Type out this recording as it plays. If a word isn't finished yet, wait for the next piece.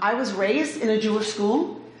I was raised in a Jewish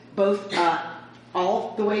school, both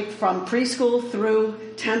all the way from preschool through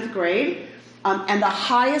 10th grade. And the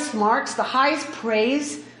highest marks, the highest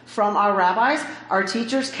praise from our rabbis, our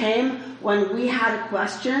teachers, came when we had a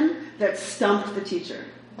question that stumped the teacher.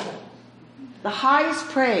 The highest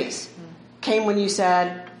praise came when you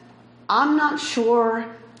said, I'm not sure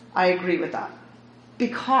I agree with that.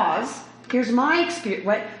 Because here's my experience,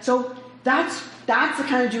 right? So that's the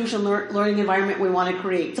kind of Jewish learning environment we want to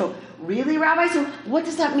create. So really, Rabbi, so what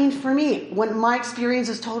does that mean for me when my experience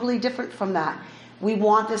is totally different from that? We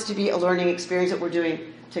want this to be a learning experience that we're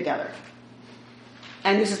doing together.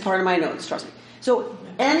 And this is part of my notes, trust me. So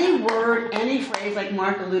any word, any phrase, like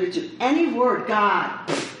Mark alluded to, any word,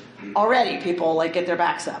 God, already people like get their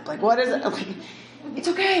backs up. Like, what is it? Like, it's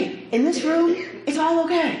okay. In this room, it's all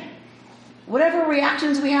okay. Whatever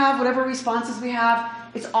reactions we have, whatever responses we have,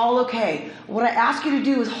 it's all okay. What I ask you to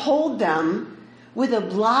do is hold them with a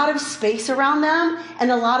lot of space around them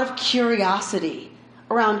and a lot of curiosity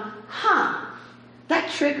around, that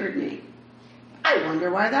triggered me. I wonder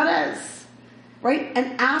why that is. Right?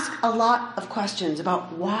 And ask a lot of questions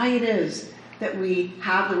about why it is that we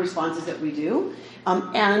have the responses that we do.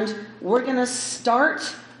 And we're going to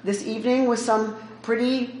start this evening with some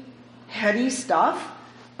pretty heady stuff,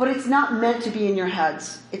 but it's not meant to be in your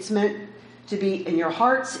heads. It's meant to be in your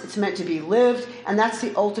hearts. It's meant to be lived. And that's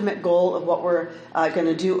the ultimate goal of what we're going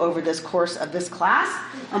to do over this course of this class.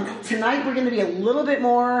 Tonight we're going to be a little bit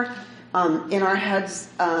more in our heads,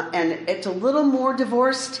 and it's a little more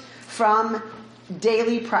divorced from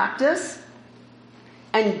daily practice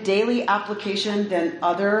and daily application than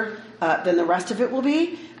the rest of it will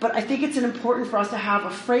be. But I think it's important for us to have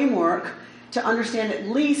a framework to understand at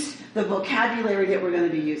least the vocabulary that we're going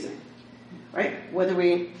to be using, right? Whether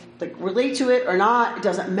we relate to it or not, it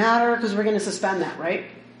doesn't matter because we're going to suspend that, right?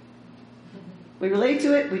 We relate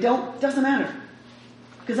to it, we don't, it doesn't matter.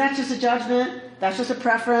 Because that's just a judgment, that's just a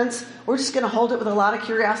preference. We're just going to hold it with a lot of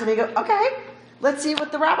curiosity and go, okay, let's see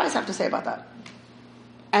what the rabbis have to say about that.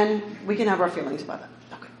 And we can have our feelings about that.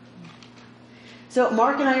 Okay. So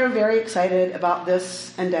Mark and I are very excited about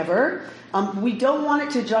this endeavor. We don't want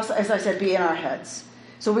it to just, as I said, be in our heads.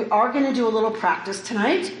 So we are going to do a little practice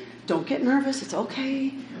tonight. Don't get nervous. It's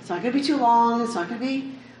okay. It's not going to be too long. It's not going to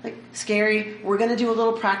be scary. We're going to do a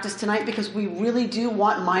little practice tonight because we really do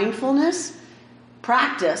want mindfulness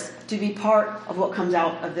practice to be part of what comes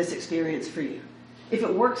out of this experience for you. If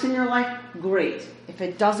it works in your life, great. If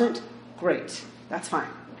it doesn't, great. That's fine.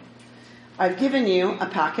 I've given you a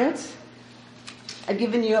packet.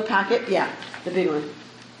 Yeah, the big one.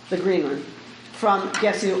 The green one. From,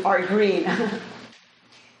 guess who? Art Green. Okay.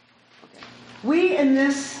 We, in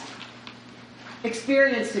this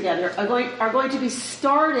experience together, are going to be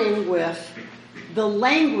starting with the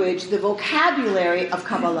language, the vocabulary of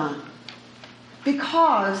Kabbalah.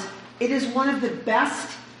 Because it is one of the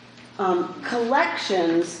best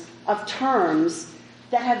collections of terms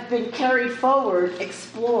that have been carried forward,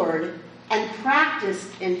 explored, and practiced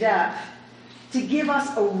in depth to give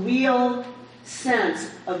us a real sense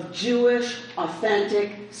of Jewish,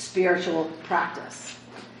 authentic, spiritual practice.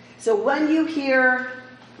 So when you hear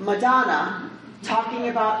Madonna talking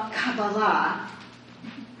about Kabbalah,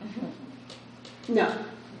 no.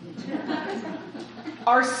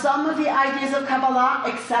 Are some of the ideas of Kabbalah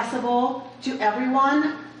accessible to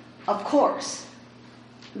everyone? Of course.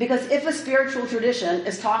 Because if a spiritual tradition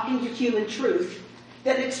is talking to human truth,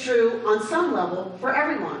 then it's true on some level for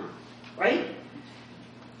everyone, right?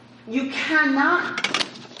 You cannot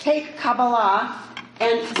take Kabbalah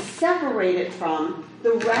and separate it from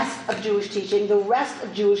the rest of Jewish teaching, the rest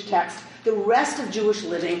of Jewish text, the rest of Jewish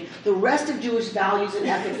living, the rest of Jewish values and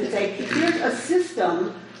ethics, and say, here's a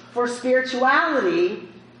system for spirituality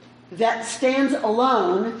that stands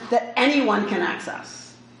alone that anyone can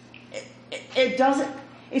access. It doesn't,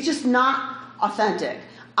 it's just not authentic.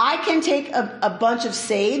 I can take a bunch of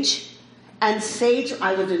sage, and sage,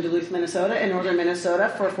 I lived in Duluth, Minnesota, in northern Minnesota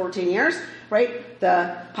for 14 years, right?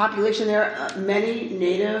 The population there, many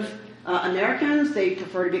Native Americans, they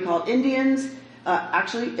prefer to be called Indians,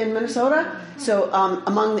 actually in Minnesota. So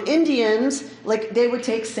among the Indians, they would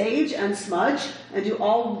take sage and smudge and do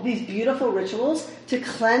all these beautiful rituals to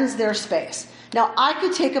cleanse their space. Now, I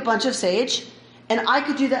could take a bunch of sage and I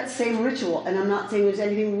could do that same ritual, and I'm not saying there's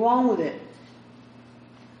anything wrong with it.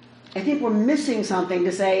 I think we're missing something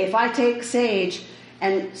to say, if I take sage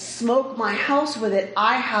and smoke my house with it,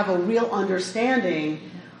 I have a real understanding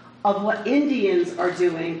of what Indians are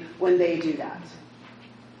doing when they do that.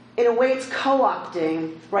 In a way, it's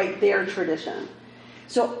co-opting, right, their tradition.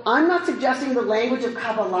 So I'm not suggesting the language of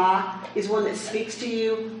Kabbalah is one that speaks to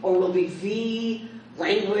you or will be the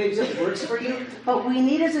language that works for you. But we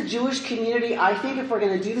need, as a Jewish community, I think, if we're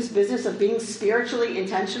going to do this business of being spiritually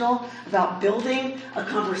intentional about building a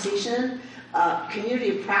conversation, a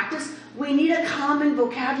community of practice, we need a common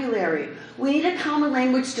vocabulary. We need a common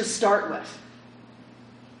language to start with.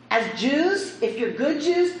 As Jews, if you're good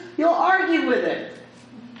Jews, you'll argue with it.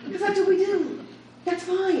 Because that's what we do. That's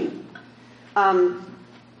fine.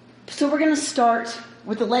 So we're going to start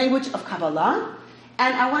with the language of Kabbalah.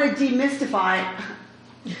 And I want to demystify...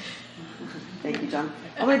 Thank you, John.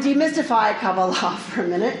 I want to demystify Kabbalah for a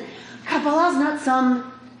minute. Kabbalah is not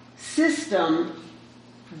some system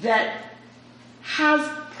that has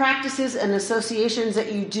practices and associations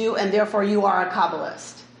that you do, and therefore you are a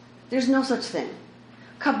Kabbalist. There's no such thing.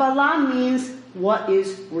 Kabbalah means what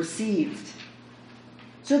is received.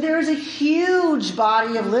 So there is a huge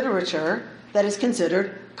body of literature that is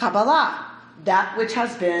considered Kabbalah, that which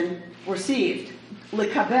has been received.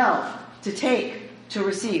 Likabel, to take, to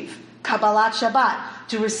receive. Kabbalat Shabbat,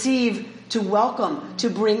 to receive, to welcome, to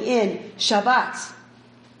bring in Shabbat.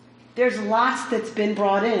 There's lots that's been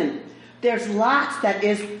brought in. There's lots that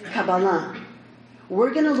is Kabbalah.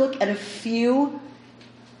 We're going to look at a few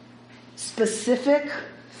specific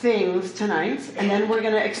things tonight, and then we're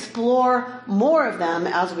going to explore more of them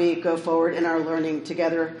as we go forward in our learning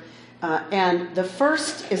together. And the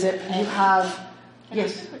first is that you have...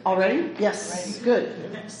 Yes, already? Yes, good.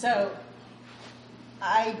 So,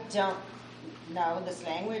 I don't know this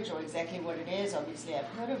language or exactly what it is. Obviously, I've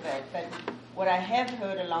heard of it. But what I have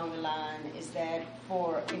heard along the line is that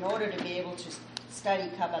in order to be able to study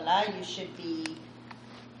Kabbalah, you should be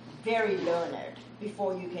very learned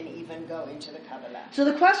before you can even go into the Kabbalah. So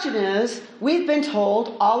the question is, we've been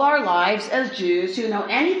told all our lives as Jews who know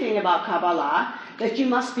anything about Kabbalah that you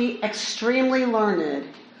must be extremely learned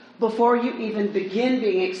before you even begin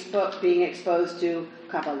being exposed to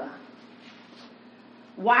Kabbalah.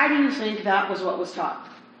 Why do you think that was what was taught?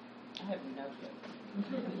 I have no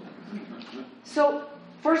clue. So,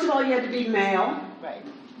 first of all, you had to be male. Right.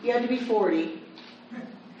 You had to be 40.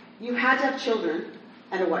 You had to have children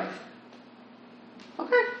and a wife.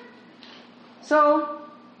 Okay. So,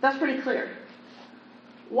 that's pretty clear.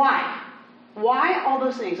 Why? Why all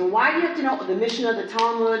those things? And why do you have to know the Mishnah, the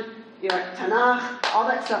Talmud, your Tanakh, all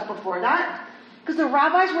that stuff before that? Because the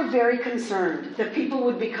rabbis were very concerned that people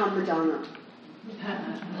would become Madonna.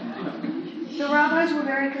 The rabbis were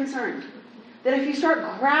very concerned that if you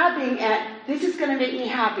start grabbing at, this is going to make me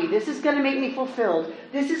happy, this is going to make me fulfilled,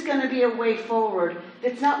 this is going to be a way forward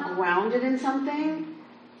that's not grounded in something,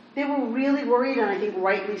 they were really worried, and I think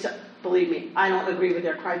rightly so. Believe me, I don't agree with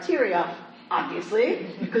their criteria, obviously,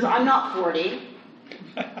 because I'm not 40.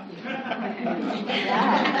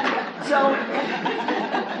 So,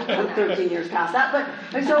 I'm 13 years past that,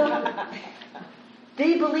 but so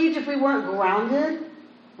they believed if we weren't grounded,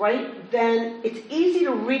 right, then it's easy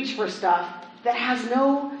to reach for stuff that has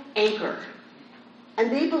no anchor. And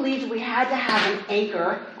they believed we had to have an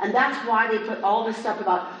anchor, and that's why they put all this stuff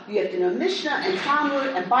about you have to know Mishnah and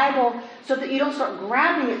Talmud and Bible, so that you don't start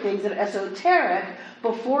grabbing at things that are esoteric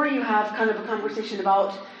before you have kind of a conversation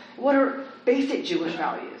about what are basic Jewish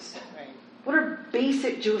values. What are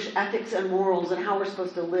basic Jewish ethics and morals and how we're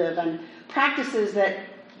supposed to live, and practices that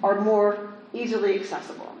are more easily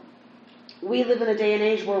accessible. We live in a day and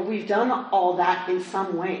age where we've done all that in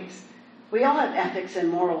some ways. We all have ethics and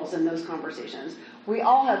morals in those conversations. We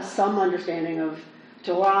all have some understanding of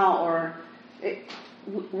Torah,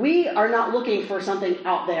 we are not looking for something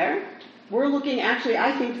out there. We're looking actually,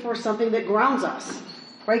 I think, for something that grounds us,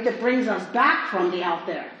 right? That brings us back from the out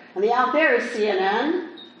there. And the out there is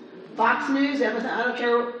CNN, Fox News, everything, I don't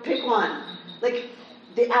care, pick one. Like,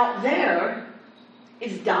 the out there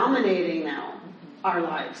is dominating now our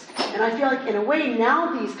lives. And I feel like, in a way,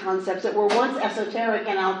 now these concepts that were once esoteric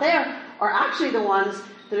and out there are actually the ones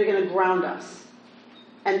that are going to ground us.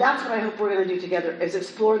 And that's what I hope we're going to do together, is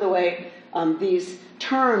explore the way these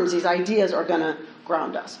terms, these ideas are going to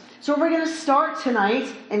ground us. So we're going to start tonight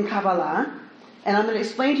in Kabbalah, and I'm going to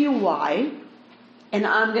explain to you why, and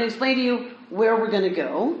I'm going to explain to you where we're going to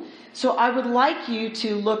go. So I would like you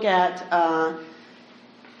to look at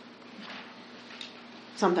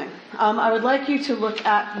something. I would like you to look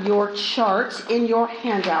at your chart in your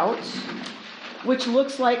handout, which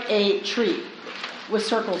looks like a tree with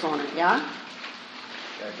circles on it, yeah?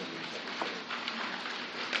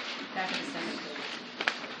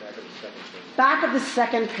 Back of the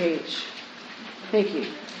second page. Thank you.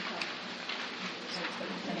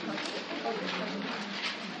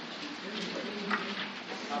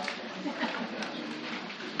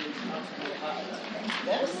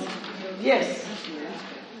 This? Yes.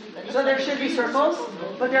 So there should be circles,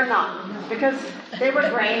 but they're not. Because They were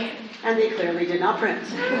gray, and they clearly did not print.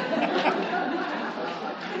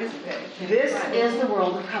 This is the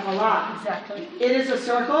world of Kabbalah. Exactly. It is a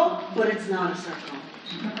circle, but it's not a circle.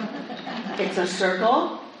 It's a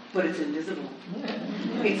circle, but it's invisible.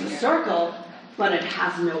 It's a circle, but it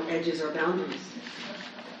has no edges or boundaries.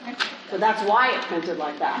 So that's why it's printed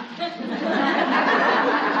like that.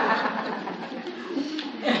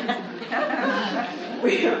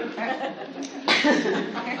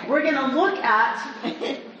 We're going to look at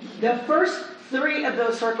the first 3 of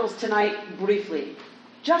those circles tonight briefly.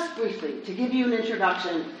 Just briefly, to give you an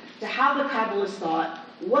introduction to how the Kabbalists thought,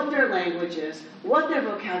 what their language is, what their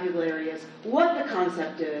vocabulary is, what the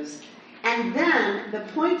concept is. And then the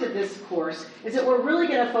point of this course is that we're really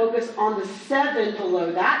going to focus on the 7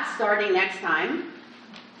 below that, starting next time.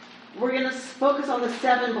 We're going to focus on the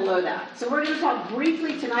 7 below that. So we're going to talk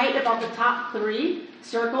briefly tonight about the top 3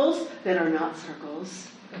 circles that are not circles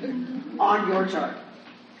on your chart.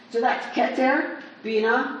 So that's Keter,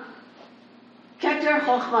 Bina, Keter,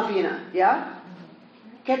 Chochma, Bina. Yeah?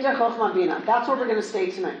 Keter, Chochma, Bina. That's where we're going to stay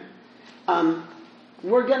tonight.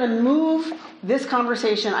 We're going to move this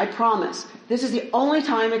conversation, I promise. This is the only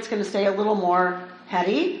time it's going to stay a little more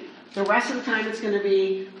heady. The rest of the time it's going to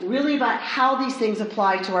be really about how these things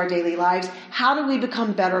apply to our daily lives. How do we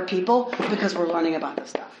become better people? Because we're learning about this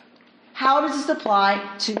stuff. How does this apply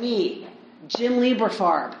to me, Jim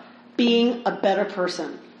Lieberfarb, being a better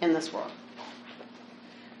person in this world?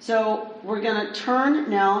 So we're going to turn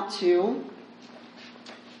now to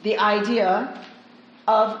the idea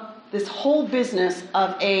of this whole business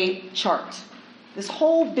of a chart. This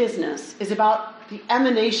whole business is about the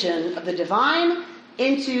emanation of the divine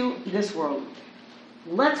into this world.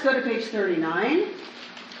 Let's go to page 39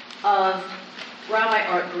 of Rabbi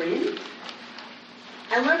Art Green.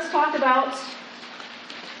 And let's talk about,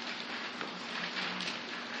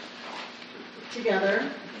 together,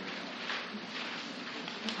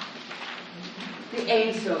 the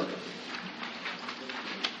Ein Sof.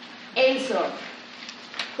 Ein Sof.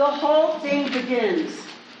 The whole thing begins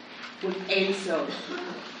with Ein Sof.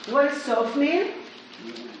 What does Sof mean?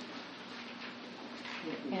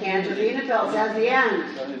 Cantor Bienenfeld says the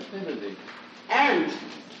end. End.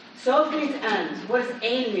 Sof means end. What does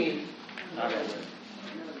Ein mean?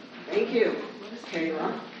 Thank you,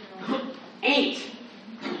 Kayla. Ain't.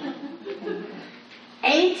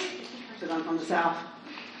 Ain't, because I'm from the South.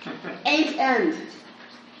 Ain't end.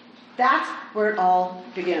 That's where it all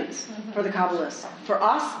begins for the Kabbalists. For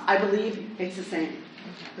us, I believe it's the same.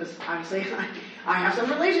 Because obviously I have some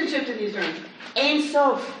relationship to these terms. Ein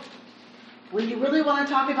Sof. When you really want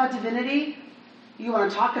to talk about divinity, you want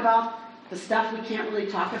to talk about the stuff we can't really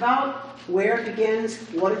talk about, where it begins,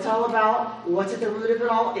 what it's all about, what's at the root of it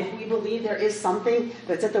all. If we believe there is something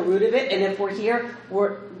that's at the root of it, and if we're here,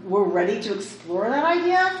 we're ready to explore that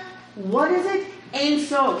idea. What is it? Ein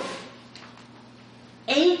Sof.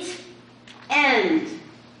 Ain't end.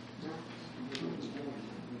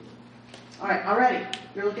 All right, already.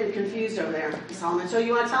 You're looking confused over there, Solomon. So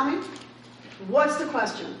you want to tell me? What's the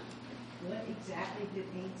question? What exactly did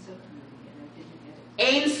Ein Sof mean? And I didn't get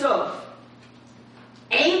it. Ein Sof.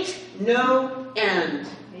 Ain't no end.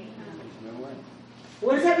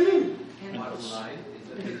 What does that mean? Endless.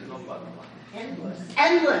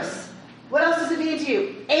 Endless. What else does it mean to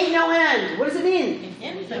you? Ain't no end. What does it mean?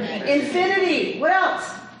 Infinity. What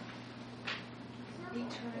else?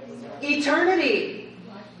 Eternity.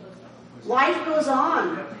 Life goes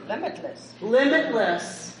on. Limitless.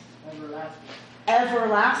 Limitless.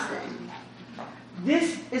 Everlasting.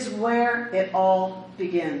 This is where it all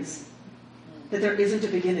begins. That there isn't a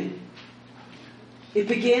beginning. It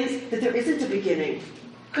begins that there isn't a beginning.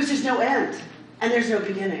 Because there's no end. And there's no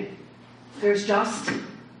beginning. There's just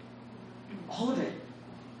all of it.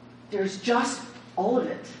 There's just all of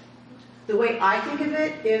it. The way I think of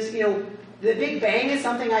it is, the Big Bang is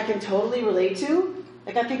something I can totally relate to.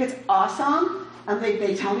 Like, I think it's awesome. And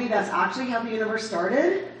they tell me that's actually how the universe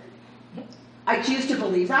started. I choose to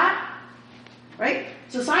believe that. Right?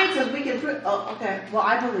 So science says we can prove, oh, okay, well,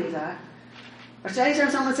 I believe that. Or so anytime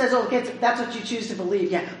someone says, oh, that's what you choose to believe.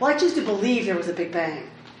 Yeah, well, I choose to believe there was a Big Bang.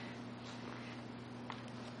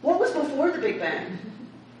 What was before the Big Bang?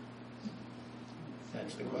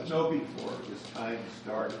 That's the question. No before, just time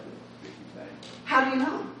started with the Big Bang. How do you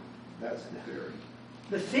know? That's the theory.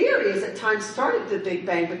 The theory is that time started the Big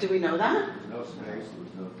Bang, but do we know that? There's no space, there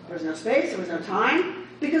was no time. There was no space, there was no time,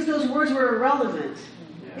 because those words were irrelevant.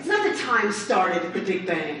 Yeah. It's not that time started at the Big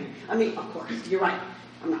Bang. I mean, of course, you're right.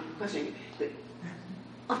 I'm not questioning it.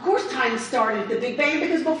 But of course time started at the Big Bang,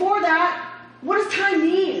 because before that, what does time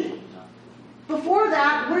mean? Before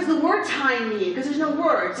that, what does the word time mean? Because there's no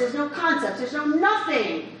words, there's no concepts, there's no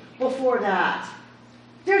nothing before that.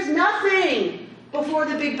 There's nothing before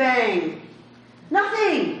the Big Bang.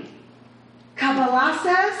 Nothing. Kabbalah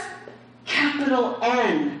says, capital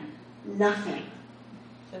N, nothing.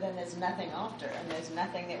 So then there's nothing after, and there's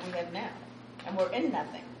nothing that we have now. And we're in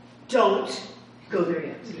nothing. Don't go there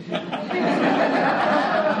yet.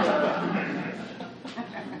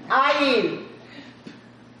 Ayin.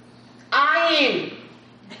 Ayin.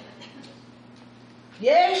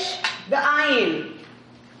 Yesh v'ayin.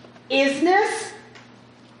 Isness,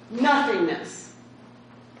 nothingness.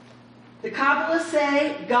 The Kabbalists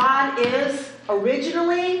say God is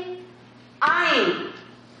originally ayin.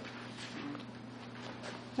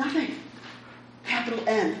 Nothing. Capital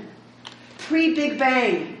N. Pre-Big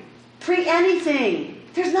Bang. Pre-anything.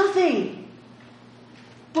 There's nothing.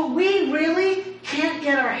 But we really can't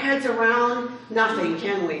get our heads around nothing,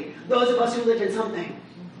 can we? Those of us who live in something.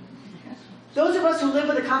 Those of us who live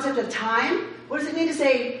with the concept of time, what does it mean to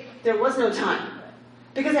say there was no time?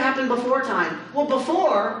 Because it happened before time. Well,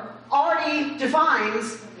 before already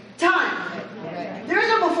defines time. There is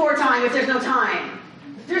no before time if there's no time.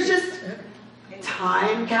 There's just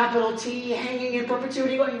time, capital T, hanging in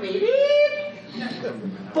perpetuity, going maybe.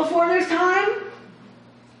 Before there's time,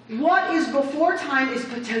 what is before time is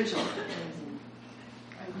potential.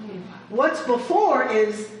 What's before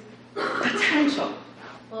is potential.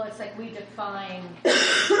 Well, it's like we define,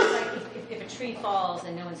 it's like if a tree falls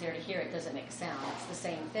and no one's there to hear it, doesn't make a sound. It's the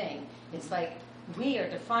same thing. It's like we are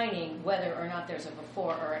defining whether or not there's a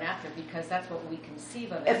before or an after because that's what we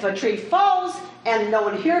conceive of it. If a tree falls and no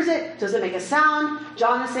one hears it, does it make a sound?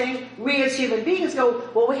 John is saying we as human beings go,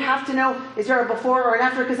 well, we have to know, is there a before or an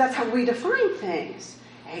after? Because that's how we define things.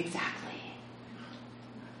 Exactly.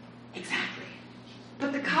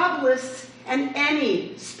 But the Kabbalists and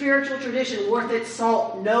any spiritual tradition worth its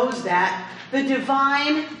salt knows that the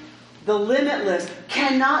divine, the limitless,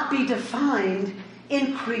 cannot be defined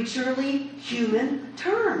in creaturely human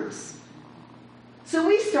terms. So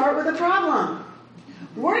we start with a problem.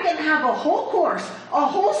 We're going to have a whole course, a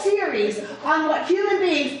whole series on what human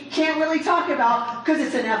beings can't really talk about because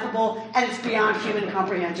it's ineffable and it's beyond human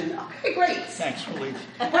comprehension. Okay, great. Thanks for leaving.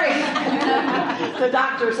 Great. The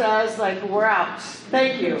doctor says, like, we're out.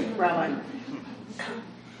 Thank you, Rabbi.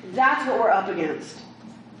 That's what we're up against.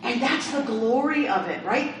 And that's the glory of it,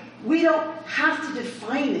 right? We don't have to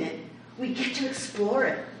define it. We get to explore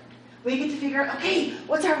it. We get to figure out, okay,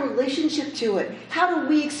 what's our relationship to it? How do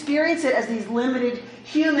we experience it as these limited,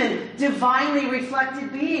 human, divinely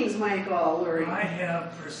reflected beings, Michael? I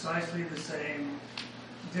have precisely the same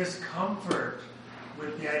discomfort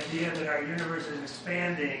with the idea that our universe is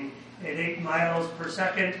expanding at 8 miles per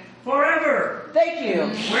second forever. Thank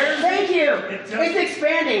you. Thank you. It's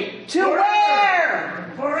expanding. To forever.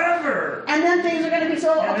 where? Forever. And then things are going to be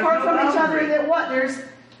so And apart from each other boundary. that what? There's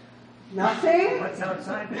nothing? What's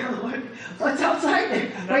outside there? What's outside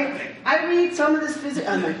there? Right? I read some of this physics.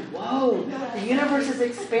 I'm like, whoa, the universe is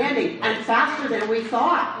expanding and faster than we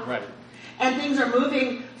thought. Right. And things are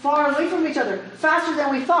moving far away from each other, faster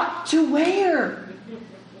than we thought. To where?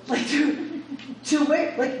 Like to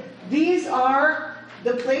where? Like these are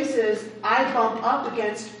the places I bump up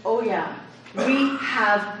against. Oh yeah, we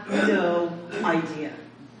have no idea.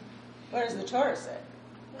 What does the Torah say?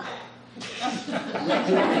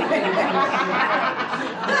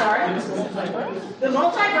 Sorry? The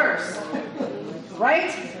multiverse.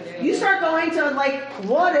 Right? You start going to like,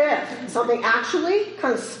 what if something actually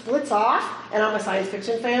kind of splits off? And I'm a science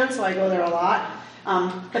fiction fan, so I go there a lot.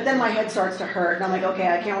 But then my head starts to hurt, and I'm like, okay,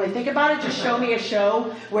 I can't really think about it. Just show me a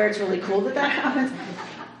show where it's really cool that happens.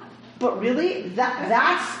 But really,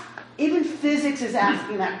 that's even physics is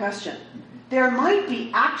asking that question. There might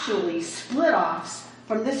be actually split-offs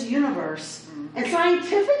from this universe. And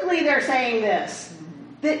scientifically they're saying this,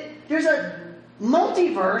 that there's a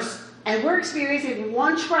multiverse and we're experiencing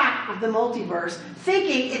one track of the multiverse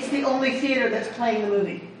thinking it's the only theater that's playing the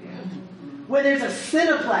movie. Where there's a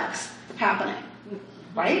cineplex happening,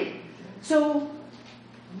 right? So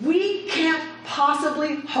we can't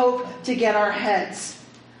possibly hope to get our heads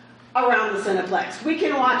around the cineplex. We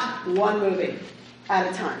can watch one movie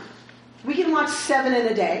at a time. We can watch 7 in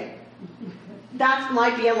a day. That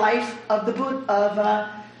might be a life of the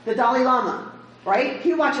Dalai Lama, right?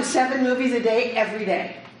 He watches 7 movies a day every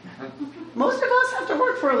day. Most of us have to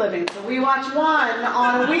work for a living, so we watch one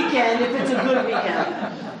on a weekend if it's a good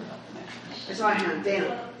weekend. That's my hand,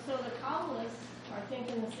 Dana. So the Kabbalists are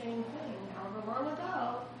thinking the same thing. However long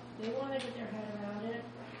ago, they want to get their head around it.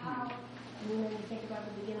 How? And then you think about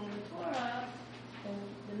the beginning of the Torah, and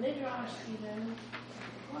the Midrash even, the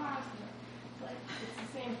class, like,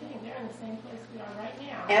 it's the same thing. They're in the same place we are right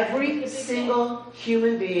now. Every It's a big single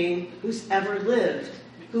human being who's ever lived,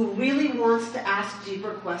 who really wants to ask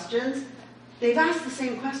deeper questions, they've asked the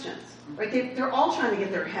same questions, right? They're all trying to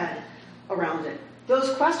get their head around it.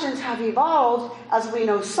 Those questions have evolved as we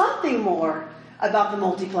know something more about the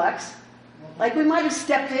multiplex. Like we might have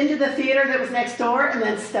stepped into the theater that was next door and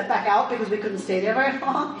then stepped back out because we couldn't stay there very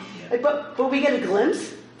long. But we get a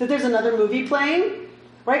glimpse that there's another movie playing,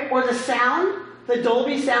 right? Or the sound, the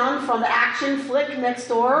Dolby sound from the action flick next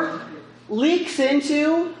door leaks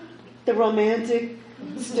into the romantic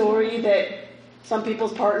story that some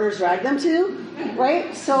people's partners drag them to,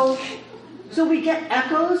 right? So we get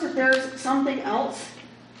echoes that there's something else,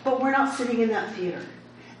 but we're not sitting in that theater.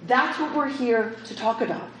 That's what we're here to talk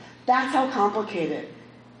about. That's how complicated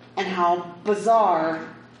and how bizarre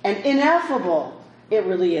and ineffable it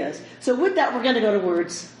really is. So with that, we're going to go to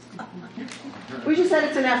words. We just said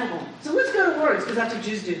it's ineffable. So let's go to words, because that's what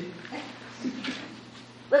Jews do.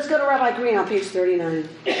 Let's go to Rabbi Green on page 39.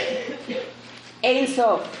 Ein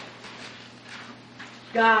Sof.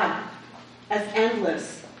 God as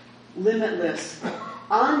endless, limitless,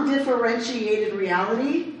 undifferentiated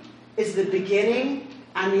reality is the beginning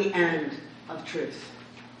and the end of truth.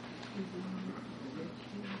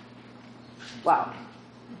 Wow.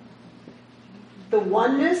 The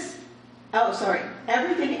oneness,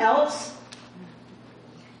 everything else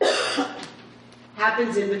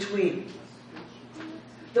happens in between.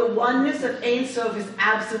 The oneness of Ein Sof is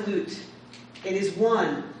absolute. It is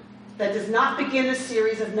one that does not begin a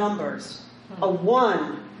series of numbers. A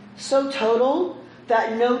one so total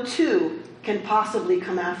that no two can possibly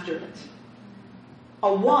come after it.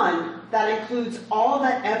 A one that includes all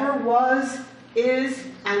that ever was, is,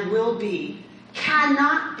 and will be,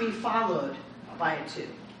 cannot be followed by a two.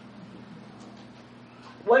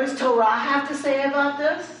 What does Torah have to say about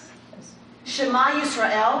this? Shema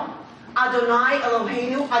Yisrael, Adonai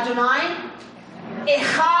Eloheinu, Adonai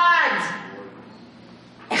Echad.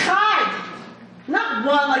 Echad. Not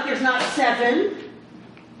one like there's not seven.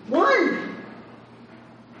 One.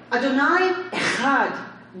 Adonai Echad.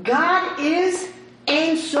 God is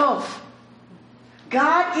Ein Sof.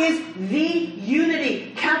 God is the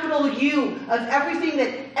unity, capital U, of everything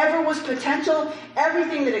that ever was potential,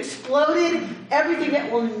 everything that exploded, everything that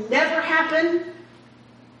will never happen,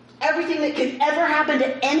 everything that could ever happen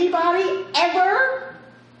to anybody, ever.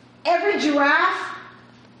 Every giraffe,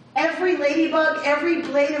 every ladybug, every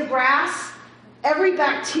blade of grass, every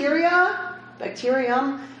bacterium,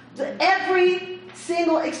 every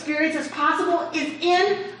single experience that's possible is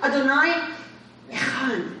in Adonai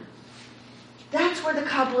Echad. That's where the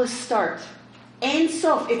Kabbalists start. Ein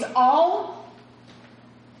Sof. It's all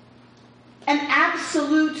an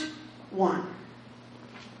absolute one.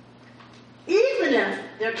 Even if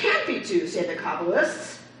there can't be two, say the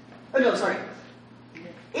Kabbalists.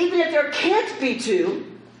 Even if there can't be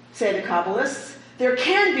two, say the Kabbalists, there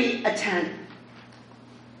can be a 10.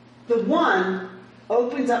 The one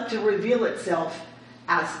opens up to reveal itself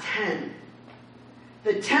as 10.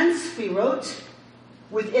 The 10 Sfirot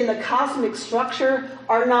within the cosmic structure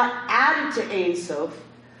are not added to Ein Sof,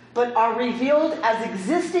 but are revealed as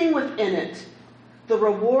existing within it, the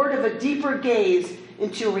reward of a deeper gaze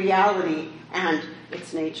into reality and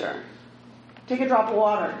its nature. Take a drop of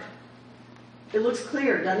water. It looks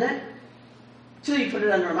clear, doesn't it? Until you put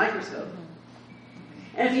it under a microscope.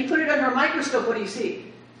 And if you put it under a microscope, what do you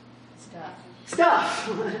see? Stuff.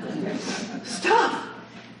 Stuff.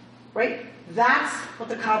 Right? That's what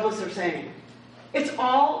the Kabbalists are saying. It's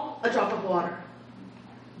all a drop of water.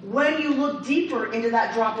 When you look deeper into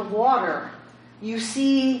that drop of water, you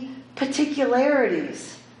see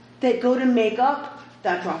particularities that go to make up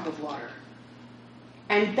that drop of water.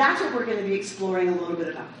 And that's what we're going to be exploring a little bit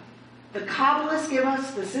about. The Kabbalists give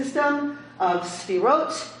us the system of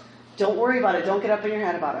Sfirot. Don't worry about it. Don't get up in your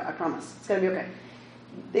head about it. I promise. It's going to be okay.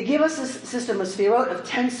 They give us this system of Sfirot, of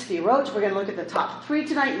 10 Sfirot. We're going to look at the top 3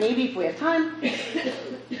 tonight, maybe if we have time.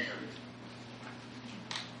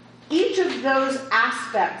 Each of those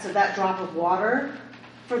aspects of that drop of water,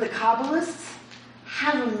 for the Kabbalists,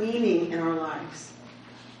 have a meaning in our lives.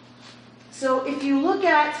 So if you look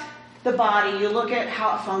at the body, you look at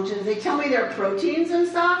how it functions, they tell me there are proteins and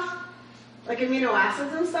stuff, like amino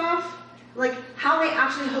acids and stuff, like how they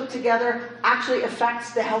actually hook together actually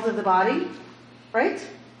affects the health of the body, right?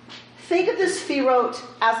 Think of the Sfirot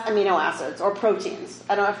as amino acids or proteins.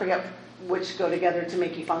 I forget which go together to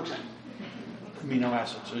make you function. Amino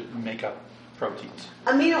acids make up proteins.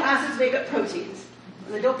 Amino acids make up proteins.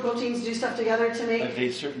 And don't proteins do stuff together to make?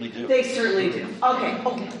 They certainly do. They certainly do. Okay.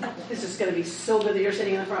 This is going to be so good that you're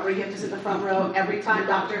sitting in the front row. You have to sit in the front row every time,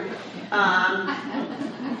 doctor.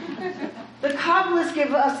 The Kabbalists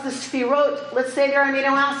give us the sphirot. Let's say they're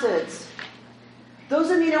amino acids. Those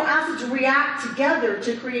amino acids react together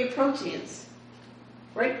to create proteins.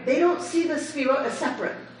 Right? They don't see the sphirot as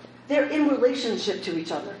separate. They're in relationship to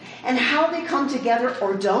each other. And how they come together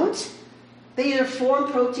or don't, they either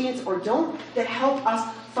form proteins or don't, that help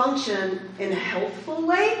us function in a healthful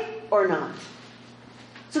way or not.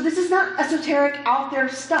 So this is not esoteric, out there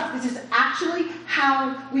stuff. This is actually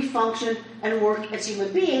how we function and work as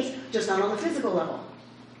human beings, just not on the physical level.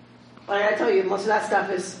 But I gotta tell you, most of that stuff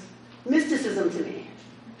is mysticism to me.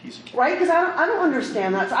 Piece of cake. Right? Because I don't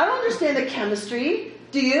understand that. So I don't understand the chemistry.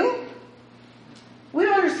 Do you? We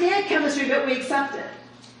don't understand chemistry, but we accept it.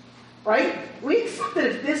 Right? We accept that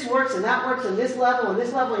if this works and that works and this level,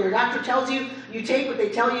 and your doctor tells you, you take what they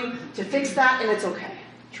tell you to fix that, and it's okay.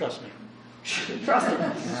 Trust me. Trust me.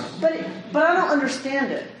 But I don't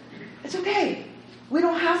understand it. It's okay. We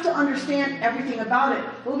don't have to understand everything about it.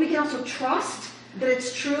 But we can also trust that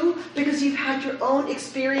it's true because you've had your own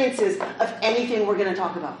experiences of anything we're going to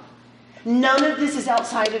talk about. None of this is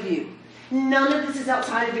outside of you. None of this is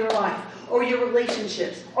outside of your life, or your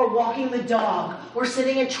relationships, or walking the dog, or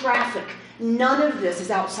sitting in traffic. None of this is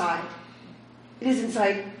outside. It is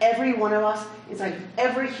inside every one of us, inside of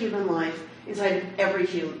every human life, inside of every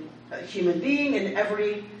human being, and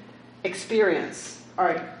every experience. All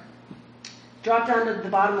right. Drop down to the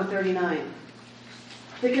bottom of 39.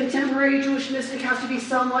 The contemporary Jewish mystic has to be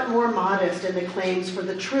somewhat more modest in the claims for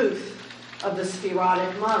the truth of the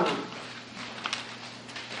spherotic model.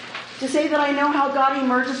 To say that I know how God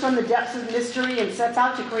emerges from the depths of mystery and sets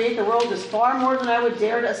out to create the world is far more than I would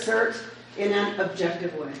dare to assert in an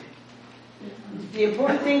objective way. The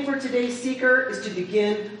important thing for today's seeker is to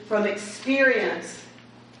begin from experience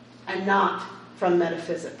and not from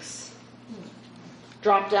metaphysics.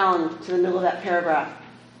 Drop down to the middle of that paragraph.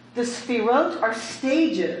 The sphirot are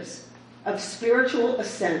stages of spiritual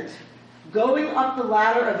ascent, going up the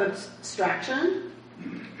ladder of abstraction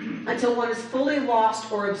until one is fully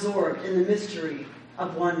lost or absorbed in the mystery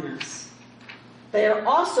of oneness. They are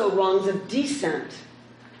also rungs of descent,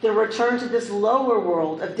 the return to this lower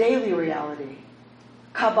world of daily reality.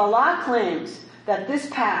 Kabbalah claims that this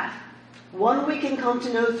path, one we can come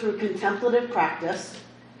to know through contemplative practice,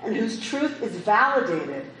 and whose truth is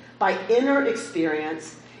validated by inner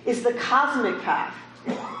experience, is the cosmic path,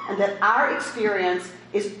 and that our experience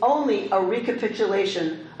is only a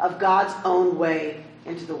recapitulation of God's own way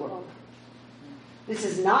into the world. This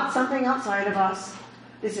is not something outside of us.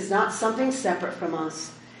 This is not something separate from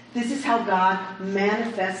us. This is how God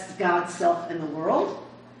manifests God's self in the world.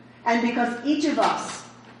 And because each of us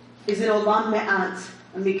is an olam me'at,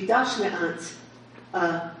 a mikdash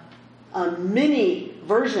me'at, a mini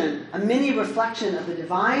version, a mini reflection of the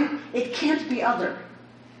divine, it can't be other.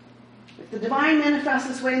 If the divine manifests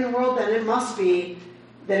this way in the world, then it must be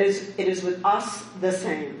that it is with us the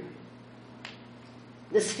same.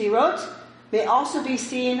 The sphirot may also be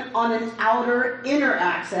seen on an outer, inner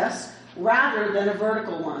axis rather than a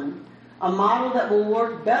vertical one, a model that will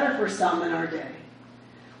work better for some in our day.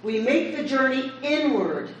 We make the journey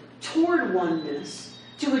inward toward oneness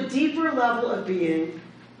to a deeper level of being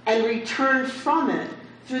and return from it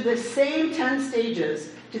through the same 10 stages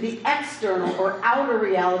to the external or outer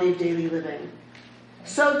reality of daily living.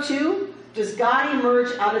 So too does God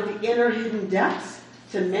emerge out of the inner hidden depths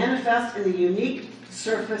to manifest in the unique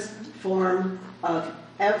surface form of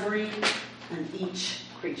every and each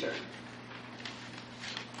creature.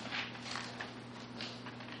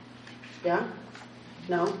 Yeah?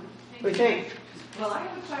 No? What do you think? Well, I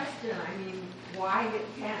have a question. I mean, why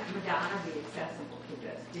can't Madonna be accessible to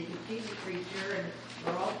this? Did you see the creature and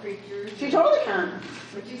we're all creatures? She totally can.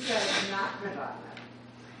 But you said not Madonna.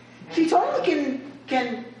 She totally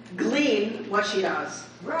can glean what she does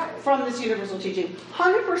Right. from this universal teaching.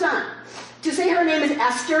 100%. To say her name is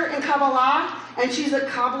Esther in Kabbalah, and she's a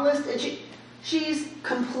Kabbalist, and she's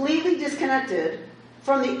completely disconnected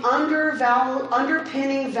from the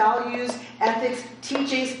underpinning values, ethics,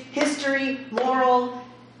 teachings, history, moral,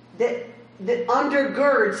 that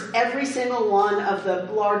undergirds every single one of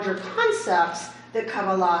the larger concepts that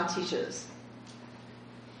Kabbalah teaches.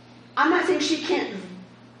 I'm not saying she can't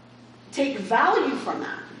take value from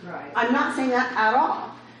that. Right. I'm not saying that at all.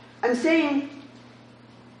 I'm saying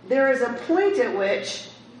there is a point at which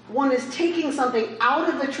one is taking something out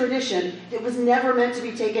of the tradition that was never meant to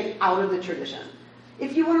be taken out of the tradition.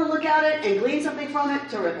 If you want to look at it and glean something from it,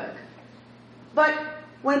 terrific. But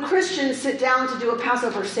when Christians sit down to do a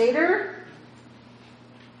Passover Seder,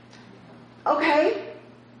 Okay,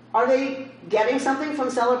 are they getting something from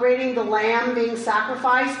celebrating the lamb being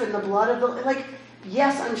sacrificed and the blood of the, like,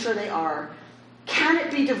 yes, I'm sure they are. Can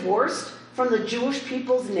it be divorced from the Jewish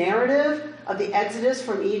people's narrative of the exodus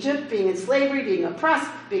from Egypt, being in slavery, being oppressed,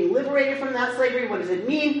 being liberated from that slavery? What does it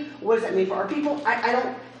mean? What does that mean for our people? I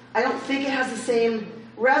don't think it has the same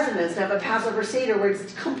resonance to have a Passover Seder where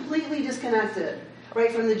it's completely disconnected,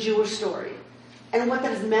 right, from the Jewish story and what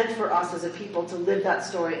that has meant for us as a people to live that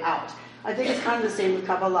story out. I think it's kind of the same with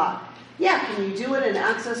Kabbalah. Yeah, can you do it and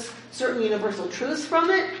access certain universal truths from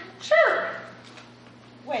it? Sure.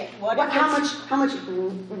 Wait, How much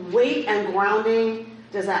weight and grounding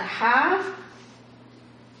does that have?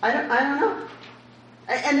 I don't know.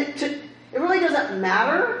 And it really doesn't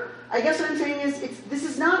matter. I guess what I'm saying is this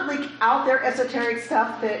is not like out there esoteric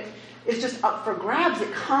stuff that is just up for grabs.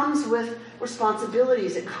 It comes with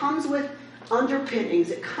responsibilities. It comes with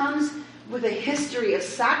underpinnings. It comes with a history of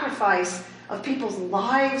sacrifice of people's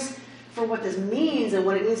lives for what this means and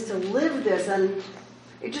what it means to live this. And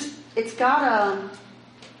it's got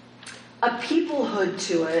a peoplehood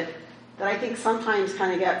to it that I think sometimes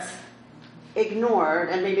kind of gets ignored,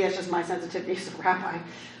 and maybe that's just my sensitivity as a rabbi,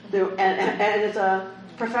 and as a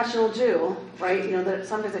professional Jew, right? You know, that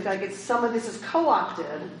sometimes I feel like some of this is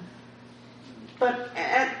co-opted,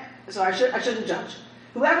 so I shouldn't judge.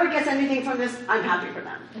 Whoever gets anything from this, I'm happy for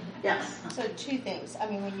them. Yes. So two things. I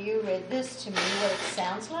mean, when you read this, to me, what it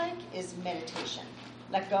sounds like is meditation.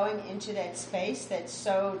 Like going into that space that's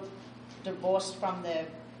so divorced from the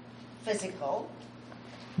physical.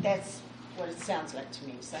 That's what it sounds like to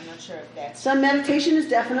me. So I'm not sure if that's... So meditation is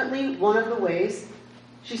definitely one of the ways.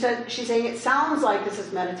 She's saying it sounds like this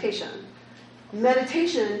is meditation.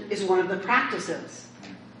 Meditation is one of the practices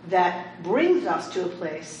that brings us to a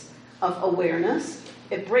place of awareness.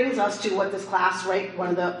 It brings us to what this class, right, one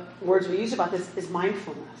of the words we use about this is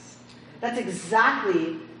mindfulness. That's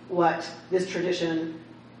exactly what this tradition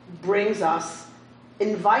brings us,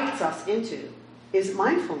 invites us into, is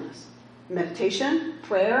mindfulness. Meditation,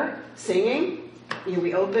 prayer, singing. You know,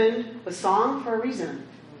 we open with song for a reason.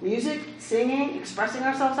 Music, singing, expressing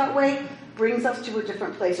ourselves that way brings us to a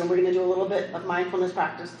different place, and we're going to do a little bit of mindfulness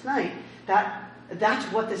practice tonight. That's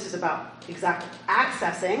what this is about, exactly.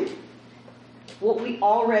 Accessing what we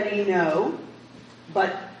already know,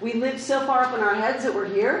 but we live so far up in our heads that we're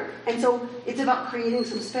here, and so it's about creating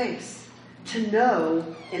some space to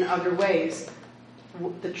know in other ways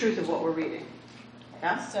the truth of what we're reading.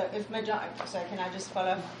 Yeah? So can I just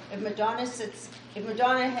follow? If Madonna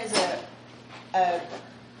has a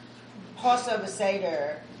Passover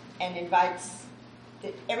Seder and invites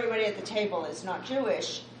everybody at the table is not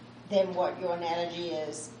Jewish, then what your analogy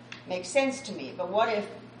is makes sense to me. But what if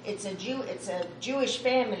it's a Jewish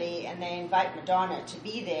family and they invite Madonna to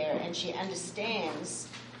be there and she understands?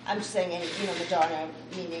 I'm just saying, Madonna,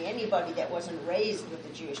 meaning anybody that wasn't raised with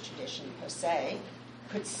the Jewish tradition per se,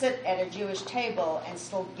 could sit at a Jewish table and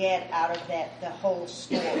still get out of that the whole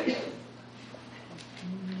story.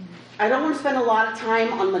 I don't want to spend a lot of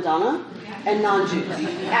time on Madonna and non-Jews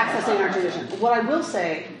accessing our tradition. What I will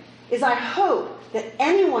say is I hope that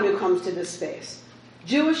anyone who comes to this space,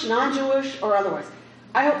 Jewish, non-Jewish, or otherwise,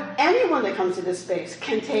 I hope anyone that comes to this space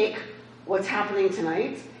can take what's happening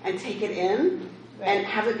tonight and take it in and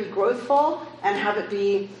have it be growthful and have it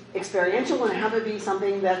be experiential and have it be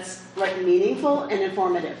something that's like meaningful and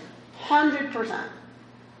informative. 100%.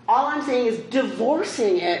 All I'm saying is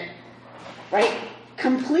divorcing it, right,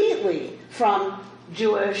 completely from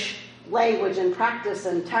Jewish language and practice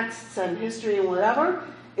and texts and history and whatever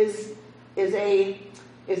is a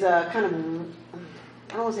kind of,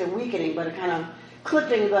 I don't want to say weakening, but a kind of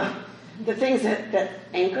clipping the things that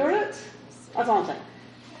anchor it. That's all I'm saying.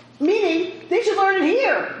 Meaning, they should learn it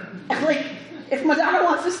here. Like, if Madonna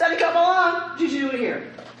wants to study Kabbalah, she should do it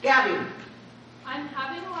here. Gabby. I'm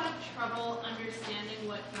having a lot of trouble understanding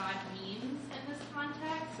what God means in this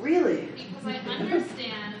context. Really? Because I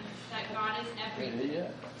understand that God is everything.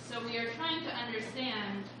 So we are trying to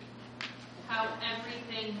understand how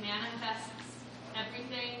everything manifests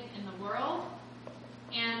everything in the world.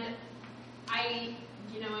 And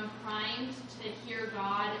I'm primed to hear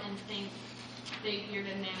God and think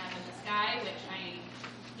big-bearded man up in the sky, which I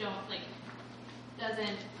don't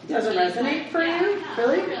doesn't resonate for you? No,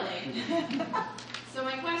 Really? Really. So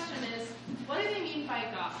my question is, what do they mean by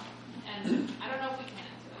God? And I don't know if we can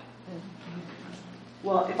answer that.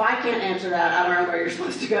 Well, if I can't answer that, I don't know where you're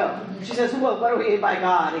supposed to go. She says, well, what do we mean by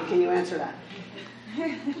God? And can you answer that?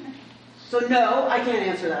 So no, I can't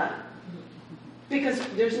answer that. Because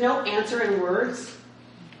there's no answer in words,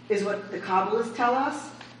 is what the Kabbalists tell us.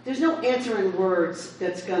 There's no answer in words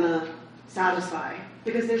that's going to satisfy,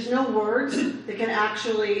 because there's no words that can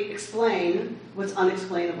actually explain what's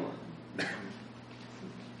unexplainable.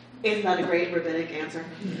 Isn't that a great rabbinic answer?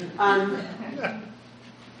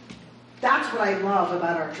 That's what I love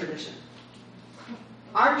about our tradition.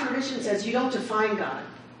 Our tradition says you don't define God.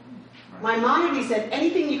 Maimonides said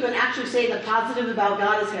anything you can actually say in the positive about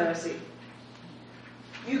God is heresy.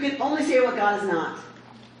 You can only say what God is not.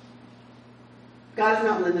 God is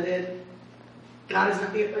not limited. God is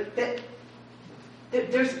not...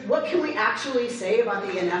 There's, what can we actually say about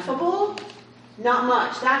the ineffable? Not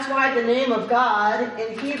much. That's why the name of God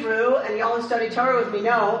in Hebrew, and y'all who study Torah with me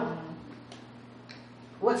know,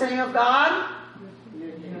 what's the name of God?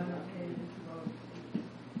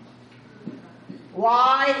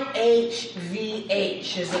 YHVH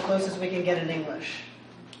is the closest we can get in English.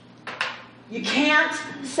 You can't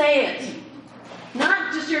say it.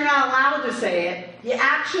 Not just you're not allowed to say it. You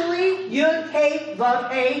actually, Yud, Hey, Vav,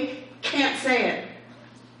 Hey, can't say it.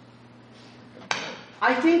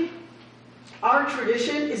 I think our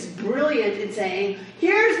tradition is brilliant in saying,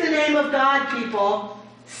 here's the name of God, people.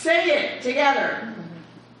 Say it together.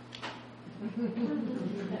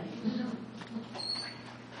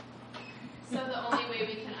 So the only way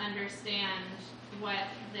we can understand what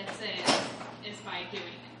this is by doing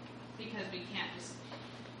it, because we can't just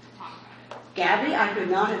talk about it. Gabby, I could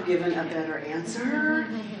not have given a better answer.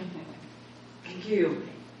 Thank you.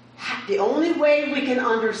 The only way we can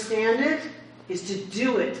understand it is to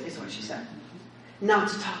do it, is what she said. Not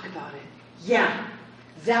to talk about it. Yeah,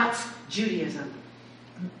 that's Judaism.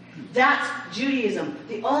 That's Judaism.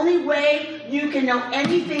 The only way you can know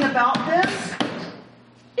anything about this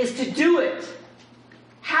is to do it.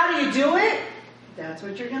 How do you do it? That's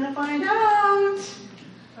what you're going to find out.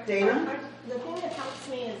 Dana? The thing that helps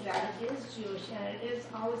me is that it is Jewish and it is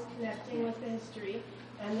always connecting with the history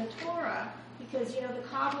and the Torah, because the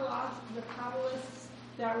Kabbalists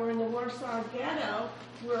that were in the Warsaw Ghetto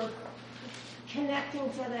were connecting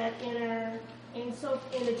to that inner, in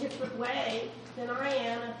a different way than I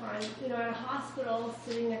am if I'm at a hospital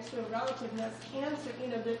sitting next to a relative who has cancer.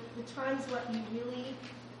 The times what you really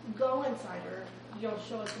go inside, or you'll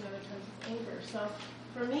show us in other times of anger. So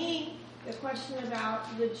for me, the question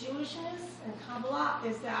about the Jewishness and Kabbalah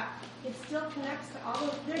is that it still connects to all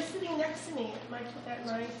of. They're sitting next to me at my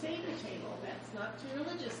Seder table. That's not too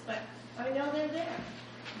religious, but I know they're there,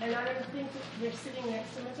 and I don't think that they're sitting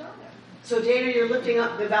next to Madonna. So Dana, you're lifting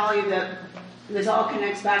up the value that this all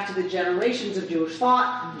connects back to the generations of Jewish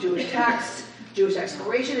thought, Jewish texts, Jewish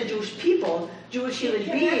exploration, and Jewish people, Jewish human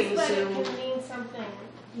beings. But it can mean something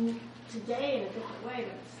today in a different way.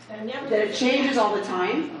 That it changes all the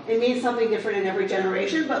time. It means something different in every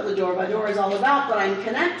generation, but Lador Bador is all about, but I'm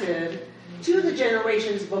connected to the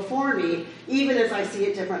generations before me, even as I see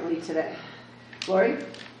it differently today. Lori?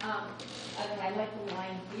 I like the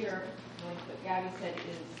line here, like what Gabby said,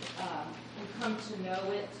 is you come to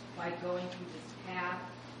know it by going through this path,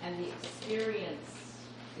 and the experience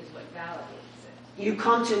is what validates it. You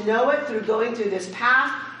come to know it through going through this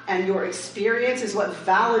path, and your experience is what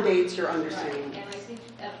validates your understanding. Right. And I think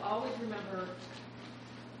I always remember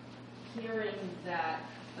hearing that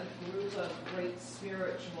a group of great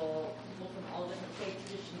spiritual people from all different faith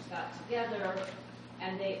traditions got together,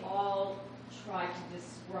 and they all tried to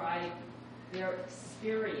describe their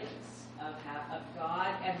experience of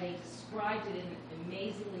God, and they described it in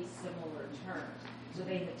amazingly similar terms. So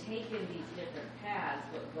they had taken these different paths,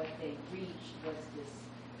 but what they reached was this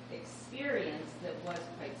experience that was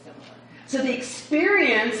quite similar. So the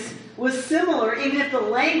experience was similar, even if the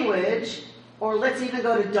language, or let's even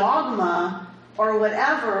go to dogma, or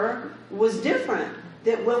whatever, was different.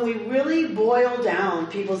 That when we really boil down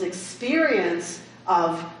people's experience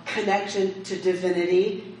of connection to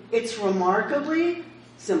divinity, it's remarkably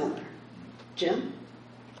similar. Jim?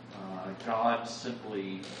 God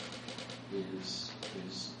simply is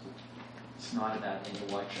it's not about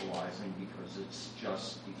intellectualizing, because it's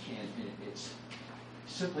just, you can't, it's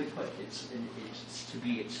simply put, it's to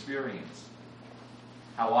be experienced.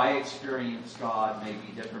 How I experience God may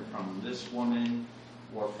be different from this woman,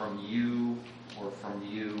 or from you,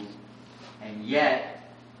 and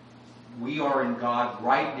yet we are in God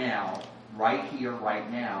right now, right here, right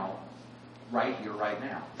now.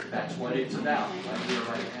 That's what it's about, right here,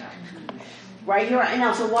 right now. Right here, right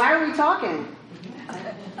now. So why are we talking?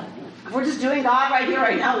 If we're just doing God right here,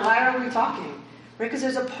 right now, why are we talking? Right? Because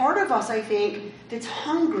there's a part of us, I think, that's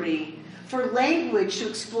hungry for language to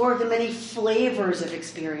explore the many flavors of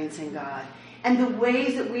experiencing God, and the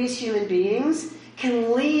ways that we as human beings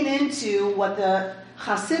can lean into what the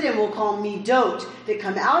Hasidim will call midot, that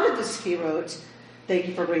come out of the Sefirot. Thank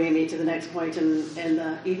you for bringing me to the next point in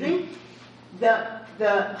the evening.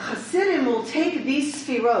 the Hasidim will take these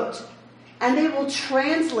sfirot and they will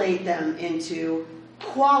translate them into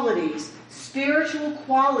qualities, spiritual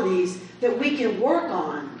qualities that we can work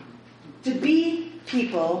on to be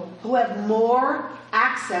people who have more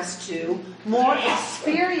access to, more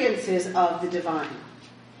experiences of the divine.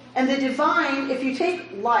 And the divine, if you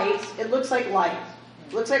take light, it looks like light.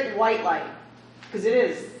 It looks like white light. Because it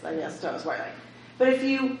is, I guess, it's white light. But if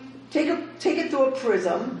you take it through a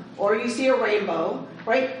prism, or you see a rainbow,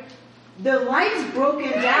 right? The light is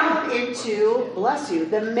broken down into, bless you,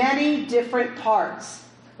 the many different parts,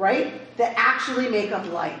 right? That actually make up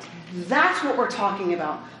light. That's what we're talking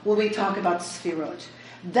about when we talk about sfirot.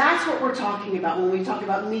 That's what we're talking about when we talk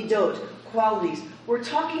about midot, qualities. We're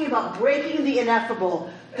talking about breaking the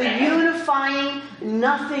ineffable, the unifying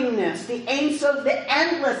nothingness, the Ein Sof, the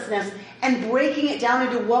endlessness, and breaking it down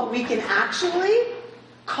into what we can actually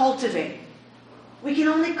cultivate. We can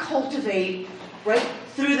only cultivate, right,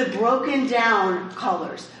 through the broken down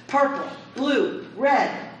colors. Purple, blue,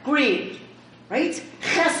 red, green, right?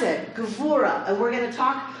 Chesed, Gevura. And we're going to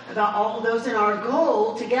talk about all of those, and our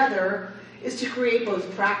goal together is to create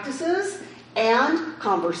both practices and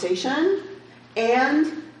conversation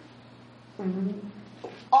and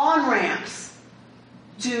on-ramps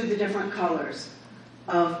to the different colors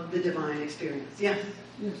of the divine experience. Yes?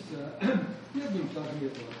 Yes, we have been talking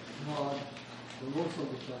about God for most of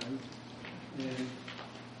the time, and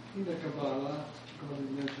in the Kabbalah, God is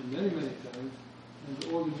mentioned many, many times, and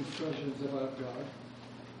all the discussions about God.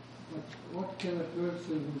 But what can a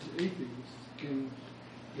person who's atheist can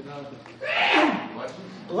get out of it?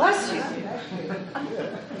 Bless you.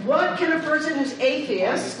 What can a person who's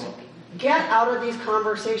atheist get out of these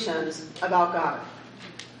conversations about God?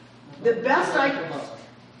 The best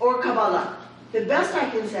or Kabbalah. The best I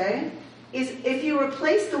can say is if you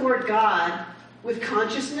replace the word God with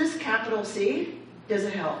consciousness, capital C, does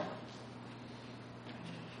it help?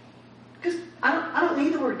 Because I don't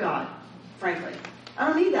need the word God, frankly. I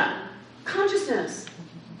don't need that. Consciousness,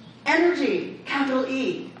 energy, capital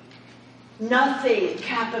E. Nothing,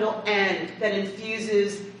 capital N, that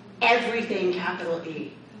infuses everything, capital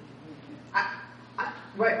E.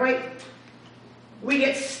 Right? We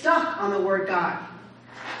get stuck on the word God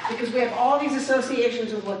because we have all these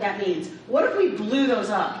associations with what that means. What if we blew those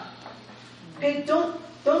up? Okay, don't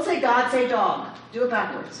say God, say dog. Do it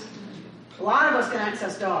backwards. A lot of us can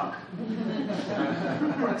access dog.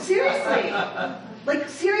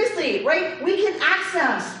 Seriously, right? We can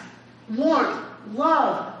access warmth,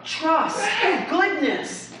 love, trust,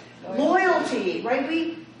 goodness, loyalty, right?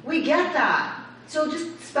 We get that. So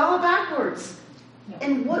just spell it backwards.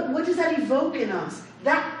 And what does that evoke in us?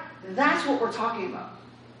 That's what we're talking about.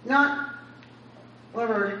 Not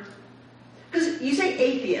whatever. Because you say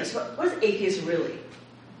atheist. What is atheist really?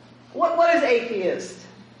 What is atheist?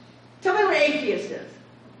 Tell me what atheist is.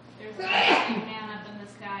 There's not a big man up in the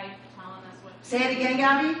sky telling us what. Say it again,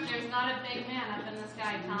 Gabby. There's not a big man up in the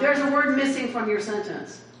sky telling us. There's a word missing from your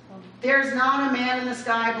sentence. There's not a man in the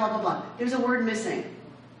sky, blah, blah, blah. There's a word missing.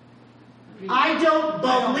 I don't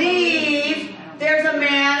believe there's a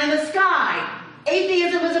man in the sky.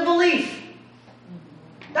 Atheism is a belief.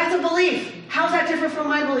 That's a belief. How's that different from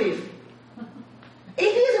my belief?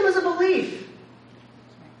 Atheism is a belief.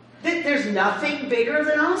 That there's nothing bigger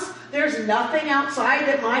than us. There's nothing outside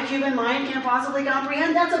that my human mind can't possibly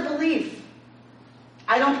comprehend. That's a belief.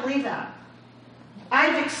 I don't believe that.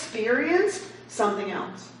 I've experienced something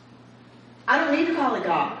else. I don't need to call it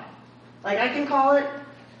God. Like, I can call it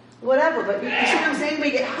whatever, but you see what I'm saying?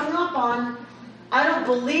 We get hung up on, I don't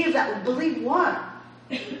believe that. Believe what?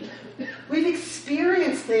 We've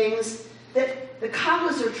experienced things that the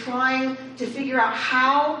Kabbalists are trying to figure out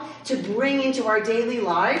how to bring into our daily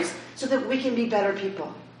lives so that we can be better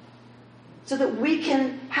people. So that we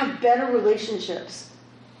can have better relationships.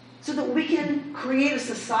 So that we can create a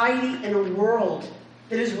society and a world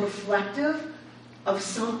that is reflective of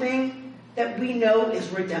something that we know is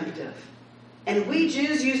redemptive. And we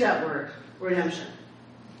Jews use that word, redemption.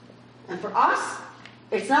 And for us,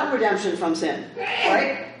 it's not redemption from sin,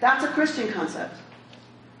 right? That's a Christian concept.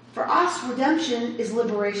 For us, redemption is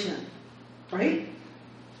liberation, right?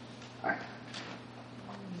 All right.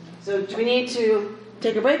 So do we need to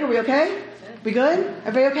take a break? Are we okay? We good?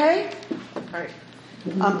 Everybody okay? All right.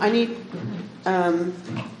 I need...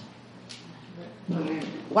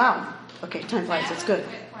 wow. Okay, time flies. That's good.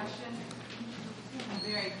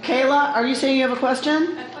 Kayla, are you saying you have a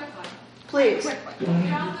question? A quick one. Please.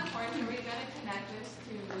 Throughout the course, are we going to connect this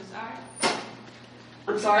to Musar?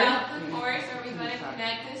 I'm sorry? Throughout the course, are we going to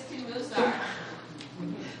connect this to Musar?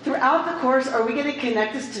 Throughout the course, are we going to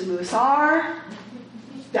connect this to Musar?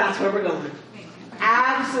 That's where we're going.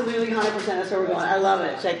 Absolutely 100% that's where we're going. I love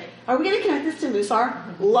it. It's like, are we going to connect this to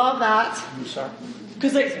Musar? Love that. Musar.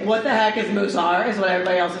 Because like, what the heck is Musar, is what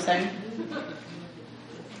everybody else is saying.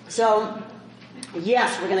 So,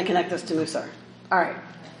 yes, we're going to connect this to Musar. All right.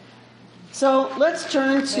 So, let's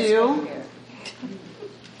turn to...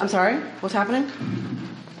 I'm sorry? What's happening?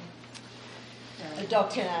 The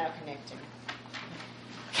doctor and I are connecting.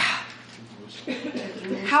 Yeah.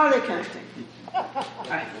 How are they connecting? All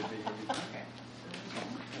right.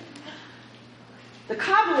 The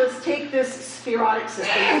Kabbalists take this spherotic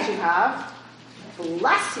system that you have,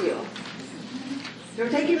 bless you. They're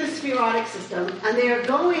taking this spherotic system and they are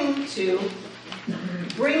going to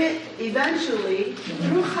bring it eventually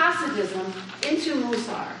through Hasidism into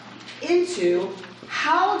Musar, into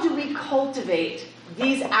how do we cultivate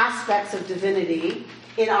these aspects of divinity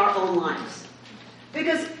in our own lives.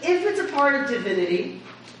 Because if it's a part of divinity,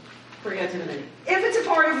 forget divinity. If it's a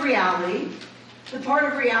part of reality, the part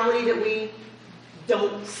of reality that we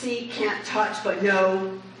don't see, can't touch, but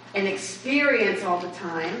know and experience all the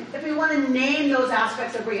time, if we want to name those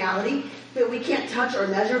aspects of reality that we can't touch or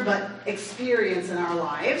measure but experience in our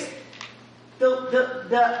lives,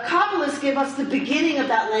 the Kabbalists give us the beginning of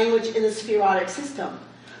that language in the spherotic system.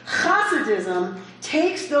 Hasidism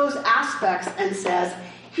takes those aspects and says,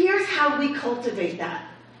 here's how we cultivate that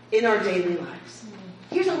in our daily lives.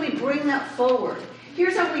 Here's how we bring that forward.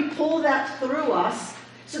 Here's how we pull that through us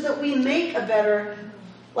so that we make a better,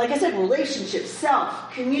 like I said, relationship,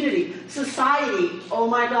 self, community, society. Oh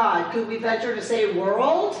my God, could we venture to say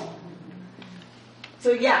world?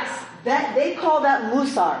 So yes, that they call that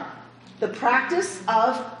musar, the practice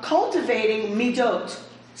of cultivating midot,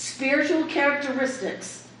 spiritual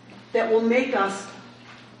characteristics that will make us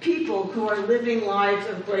people who are living lives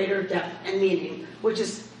of greater depth and meaning, which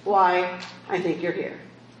is why I think you're here.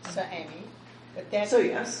 So Amy, but that's so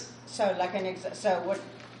yes. So like so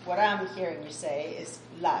what I'm hearing you say is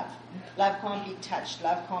love. Love can't be touched.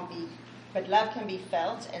 Love can't be, but love can be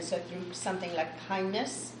felt. And so through something like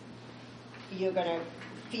kindness, you're going to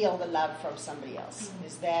feel the love from somebody else. Mm-hmm.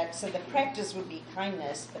 Is that so? The practice would be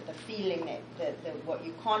kindness, but the feeling that the what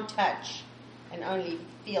you can't touch and only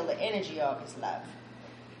feel the energy of is love.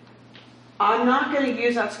 I'm not going to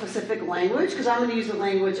use that specific language because I'm going to use the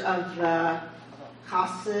language of the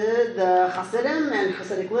Hasidim and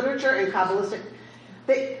Hasidic literature and Kabbalistic.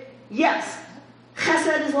 Yes,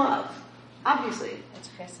 chesed is love, obviously. What's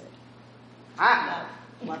chesed?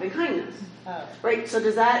 Loving kindness. Oh. Right, so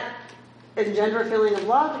does that engender a feeling of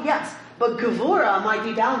love? Yes. But gevura might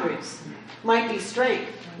be boundaries, might be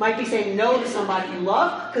strength, might be saying no to somebody you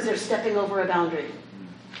love because they're stepping over a boundary.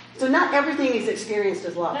 So not everything is experienced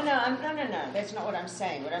as love. No. That's not what I'm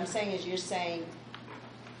saying. What I'm saying is you're saying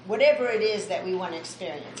whatever it is that we want to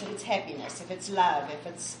experience, if it's happiness, if it's love, if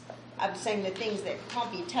it's... I'm saying the things that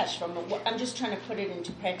can't be touched from... I'm just trying to put it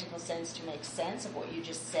into practical sense to make sense of what you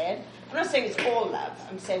just said. I'm not saying it's all love.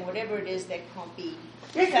 I'm saying whatever it is that can't be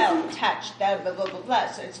felt, touched, blah, blah, blah, blah, blah.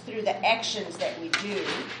 So it's through the actions that we do.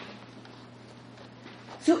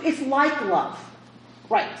 So it's like love.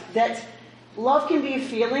 Right. That love can be a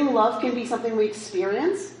feeling. Love can be something we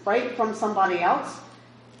experience, right, from somebody else.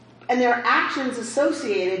 And there are actions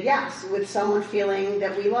associated, yes, with someone feeling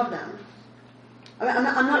that we love them. I mean,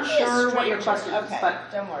 I'm not sure what your question is,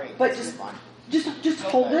 but don't worry. But just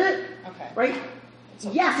hold it, okay. Right?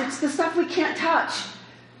 Okay. Yes, it's the stuff we can't touch.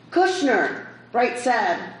 Kushner, right,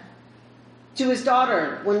 said to his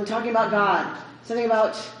daughter when talking about God, something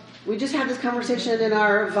about, we just had this conversation in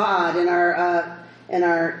our VAD, in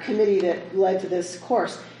our committee that led to this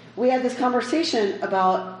course. We had this conversation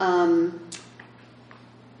about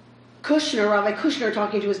Rabbi Kushner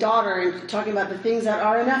talking to his daughter and talking about the things that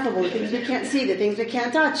are ineffable, the things we can't see, the things we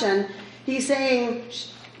can't touch. And he's saying,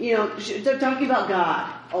 they're talking about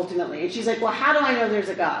God, ultimately. And she's like, well, how do I know there's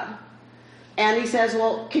a God? And he says,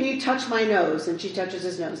 well, can you touch my nose? And she touches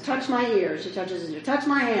his nose. Touch my ear. She touches his ear. Touch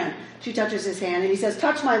my hand. She touches his hand. And he says,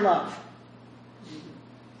 touch my love.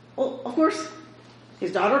 Well, of course,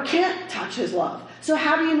 his daughter can't touch his love. So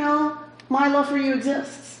how do you know my love for you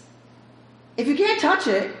exists? If you can't touch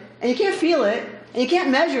it, and you can't feel it, and you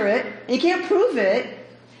can't measure it, and you can't prove it,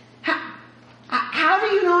 how do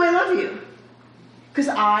you know I love you? Because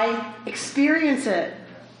I experience it.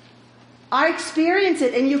 I experience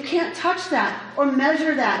it, and you can't touch that, or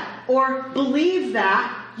measure that, or believe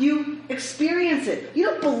that. You experience it. You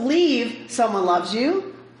don't believe someone loves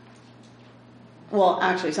you. Well,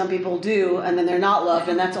 actually, some people do, and then they're not loved,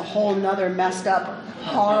 and that's a whole nother messed up,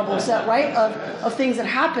 horrible set, right, of things that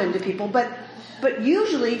happen to people. But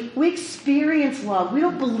usually, we experience love. We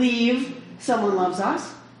don't believe someone loves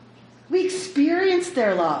us. We experience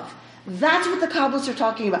their love. That's what the Kabbalists are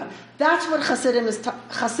talking about. That's what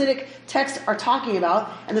Hasidic texts are talking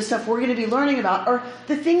about, and the stuff we're going to be learning about are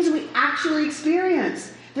the things we actually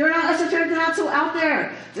experience. They're not esoteric, they're not so out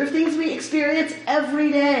there. They're things we experience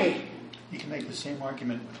every day. You can make the same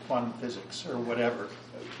argument with quantum physics or whatever.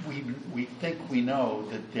 We think we know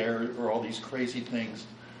that there are all these crazy things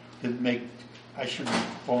that make, I should be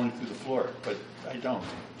falling through the floor, but I don't.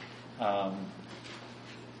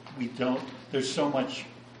 We don't, there's so much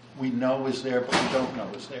we know is there, but we don't know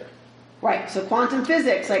is there. Right, so quantum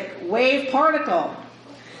physics, like wave particle.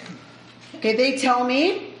 Okay, they tell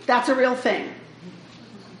me that's a real thing.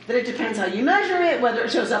 That it depends how you measure it, whether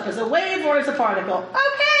it shows up as a wave or as a particle.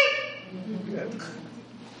 Okay!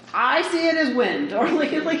 I see it as wind, or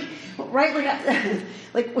like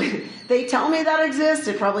they tell me that exists,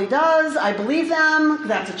 it probably does, I believe them,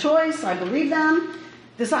 that's a choice, I believe them.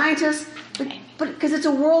 The scientists, but because it's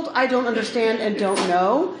a world I don't understand and don't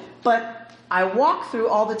know, but I walk through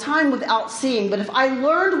all the time without seeing. But if I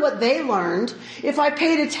learned what they learned, if I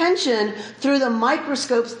paid attention through the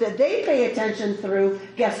microscopes that they pay attention through,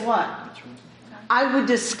 guess what? I would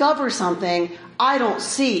discover something I don't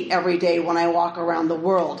see every day when I walk around the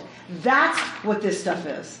world. That's what this stuff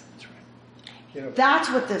is. You know, That's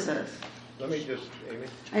what this is. let me just, Amy.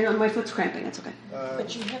 I know my foot's cramping. It's okay.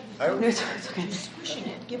 But you have I- No, it's okay. just pushing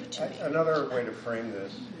it. Give it to me. Another way to frame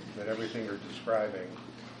this, that everything you're describing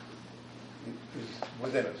is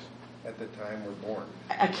within us at the time we're born.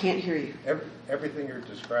 I can't hear you. Everything you're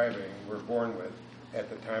describing, we're born with at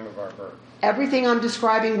the time of our birth. Everything I'm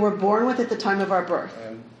describing, we're born with at the time of our birth.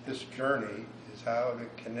 And this journey is how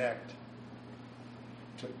to connect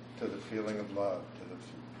to the feeling of love,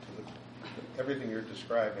 to everything you're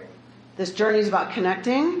describing. This journey is about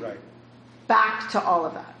connecting Right, back to all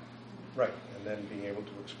of that. right, and then being able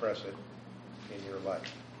to express it in your life.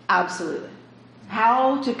 Absolutely.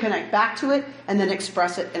 How to connect back to it and then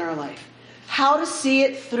express it in our life. How to see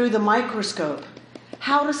it through the microscope.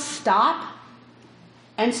 How to stop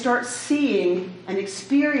and start seeing and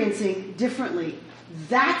experiencing differently.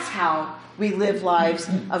 That's how we live lives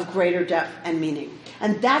of greater depth and meaning.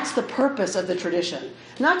 And that's the purpose of the tradition.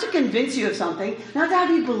 Not to convince you of something, not to have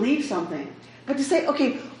you believe something, but to say,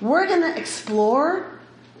 okay, we're going to explore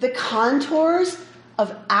the contours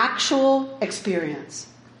of actual experience.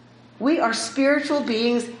 We are spiritual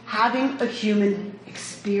beings having a human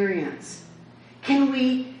experience. Can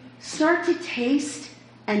we start to taste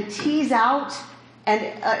and tease out, and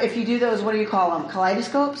if you do those, what do you call them,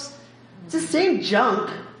 kaleidoscopes? It's the same junk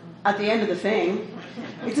at the end of the thing.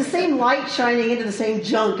 It's the same light shining into the same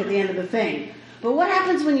junk at the end of the thing. But what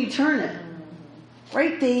happens when you turn it?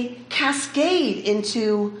 Right? They cascade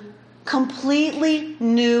into completely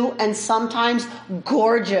new and sometimes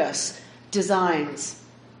gorgeous designs.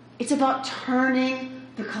 It's about turning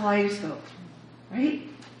the kaleidoscope, right?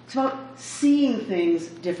 It's about seeing things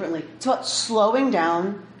differently. It's about slowing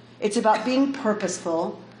down. It's about being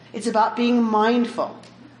purposeful. It's about being mindful.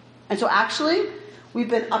 And so actually, we've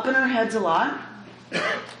been up in our heads a lot.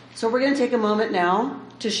 So we're going to take a moment now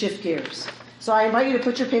to shift gears. So I invite you to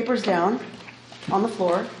put your papers down on the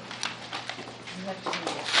floor.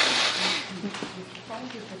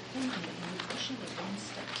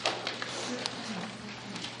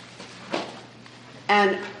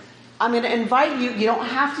 And I'm going to invite you, you don't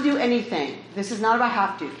have to do anything. This is not about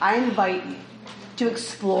have to. I invite you to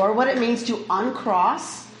explore what it means to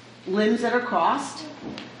uncross limbs that are crossed.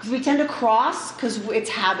 Because we tend to cross because it's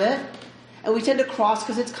habit, and we tend to cross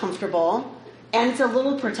because it's comfortable, and it's a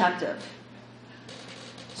little protective.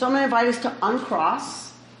 So I'm going to invite us to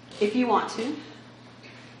uncross, if you want to.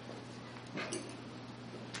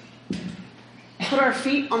 Put our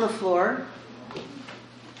feet on the floor.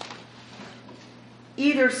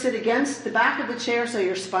 Either sit against the back of the chair so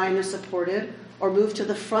your spine is supported, or move to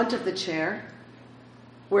the front of the chair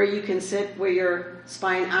where you can sit where your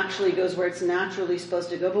spine actually goes where it's naturally supposed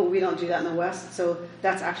to go, but we don't do that in the West, so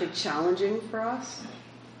that's actually challenging for us.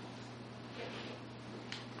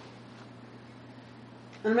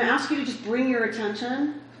 And I'm going to ask you to just bring your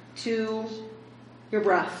attention to your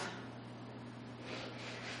breath.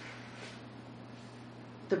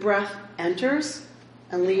 The breath enters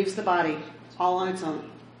and leaves the body all on its own.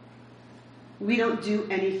 We don't do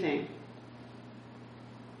anything.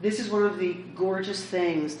 This is one of the gorgeous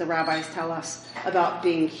things the rabbis tell us about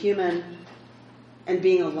being human and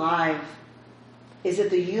being alive, is that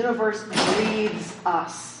the universe breathes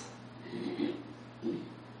us.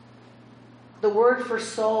 The word for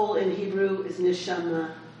soul in Hebrew is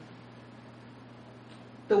neshama.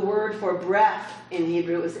 The word for breath in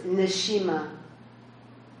Hebrew is neshima.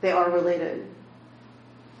 They are related.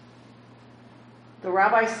 The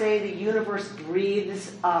rabbis say the universe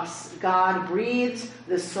breathes us. God breathes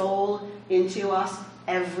the soul into us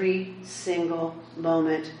every single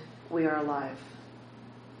moment we are alive.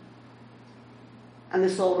 And the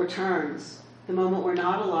soul returns. The moment we're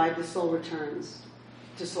not alive, the soul returns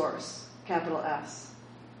to source, capital S.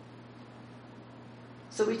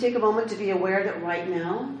 So we take a moment to be aware that right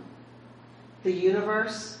now, the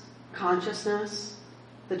universe, consciousness,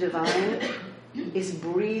 the divine, is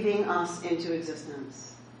breathing us into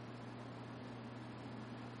existence.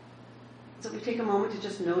 So we take a moment to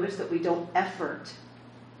just notice that we don't effort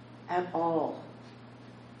at all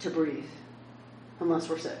to breathe unless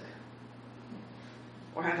we're sick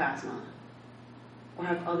or have asthma or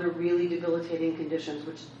have other really debilitating conditions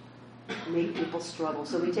which make people struggle.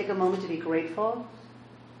 So we take a moment to be grateful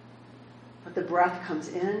that the breath comes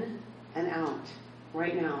in and out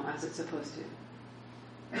right now as it's supposed to.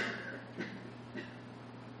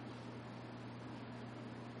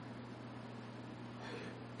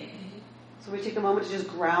 So we take a moment to just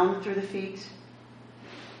ground through the feet.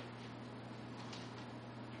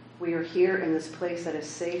 We are here in this place that is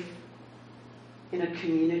safe, in a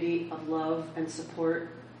community of love and support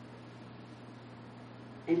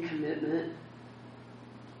and commitment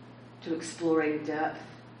to exploring depth.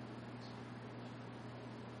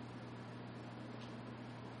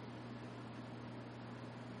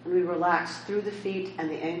 And we relax through the feet and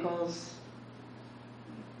the ankles.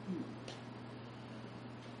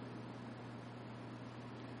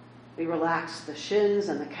 We relax the shins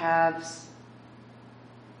and the calves,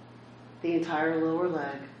 the entire lower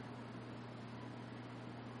leg.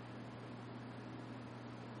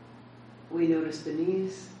 We notice the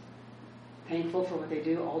knees, thankful for what they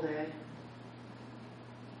do all day.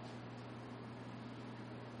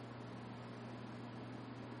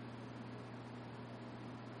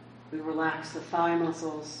 We relax the thigh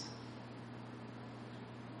muscles,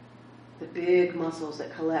 the big muscles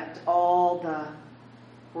that collect all the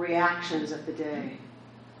reactions of the day.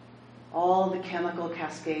 All the chemical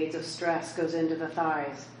cascades of stress goes into the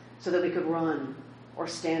thighs so that we could run or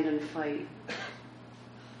stand and fight.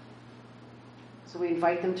 So we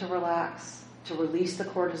invite them to relax, to release the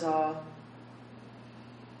cortisol.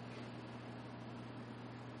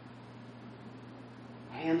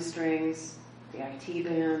 Hamstrings, the IT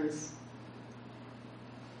bands.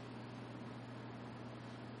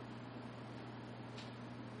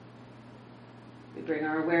 We bring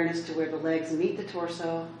our awareness to where the legs meet the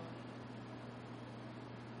torso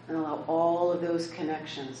and allow all of those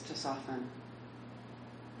connections to soften.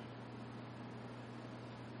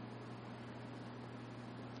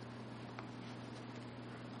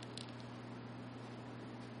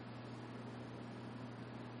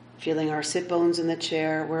 Feeling our sit bones in the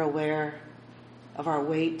chair, we're aware of our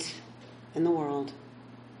weight in the world.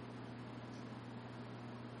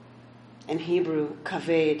 In Hebrew,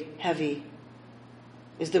 kaved, heavy,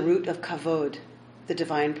 is the root of kavod, the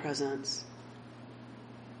divine presence.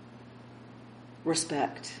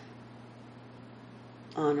 Respect.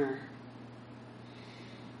 Honor.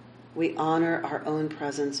 We honor our own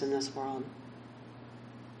presence in this world.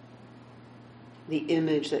 The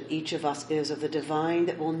image that each of us is of the divine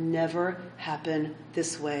that will never happen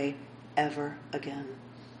this way ever again.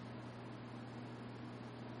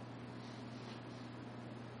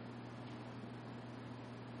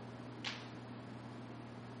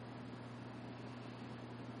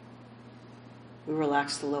 We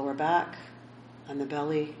relax the lower back and the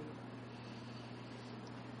belly,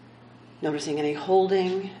 noticing any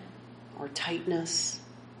holding or tightness.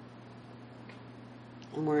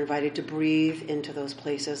 And we're invited to breathe into those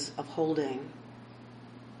places of holding.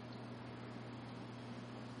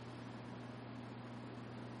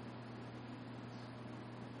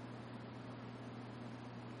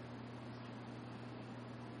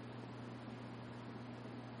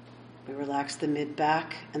 We relax the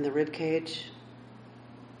mid-back and the rib cage.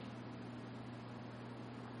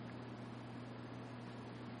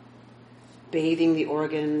 Bathing the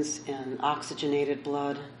organs in oxygenated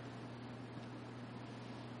blood.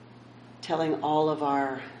 Telling all of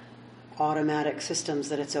our automatic systems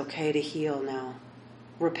that it's okay to heal now,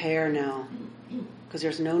 repair now, because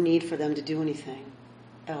there's no need for them to do anything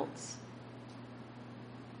else.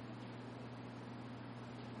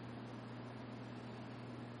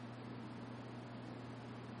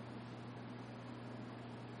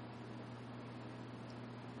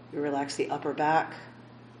 We relax the upper back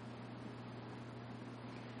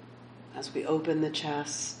as we open the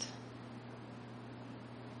chest.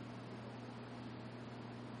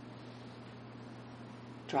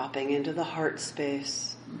 Dropping into the heart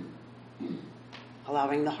space,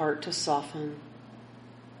 allowing the heart to soften.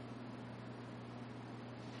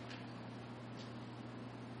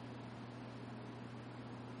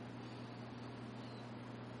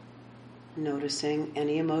 noticing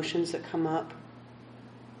any emotions that come up,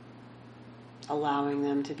 allowing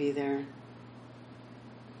them to be there.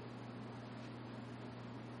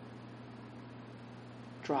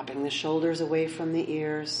 Dropping the shoulders away from the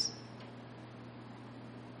ears.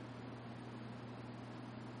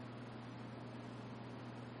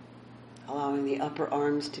 Allowing the upper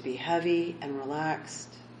arms to be heavy and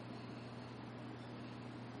relaxed.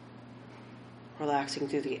 Relaxing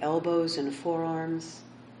through the elbows and forearms.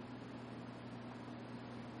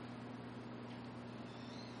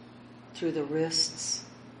 Through the wrists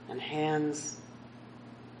and hands.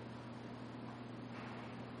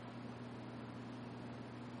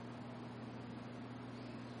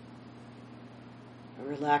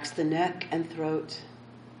 Relax the neck and throat.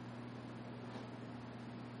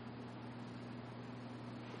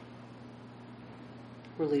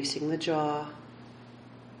 Releasing the jaw.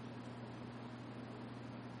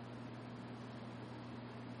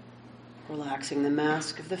 Relaxing the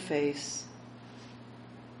mask of the face.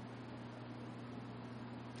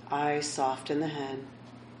 Eyes soft in the head.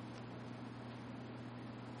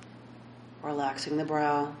 Relaxing the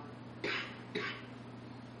brow.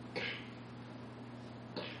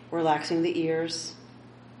 Relaxing the ears,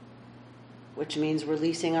 which means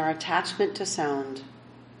releasing our attachment to sound.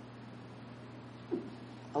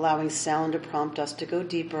 Allowing sound to prompt us to go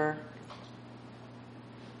deeper.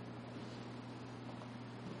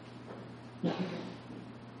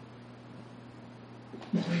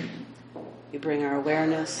 We bring our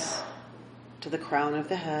awareness to the crown of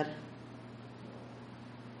the head.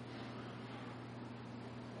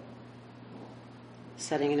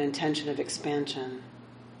 Setting an intention of expansion,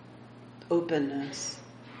 openness.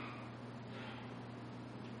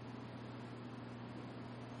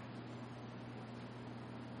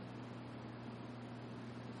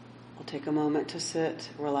 We'll take a moment to sit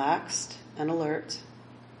relaxed and alert.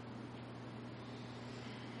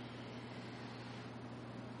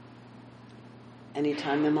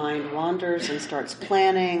 Anytime the mind wanders and starts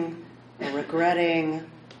planning or regretting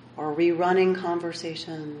or rerunning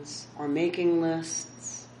conversations or making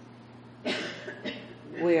lists,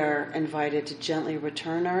 we are invited to gently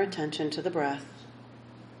return our attention to the breath,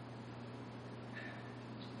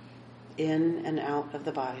 in and out of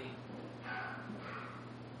the body.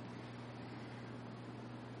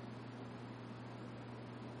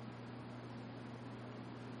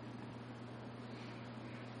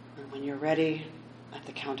 And when you're ready, at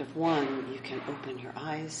the count of 1, you can open your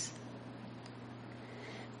eyes.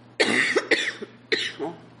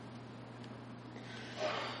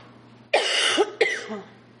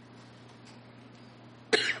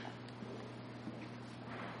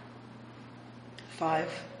 5,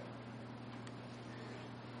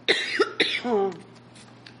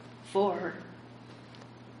 4,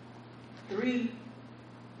 3,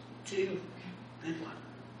 2, and 1.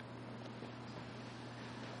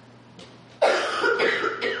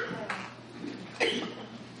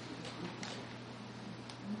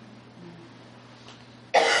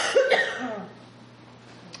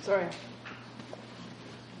 Sorry.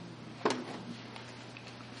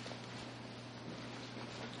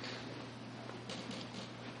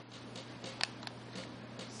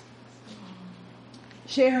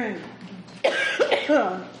 Sharon.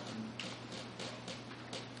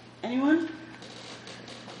 Anyone?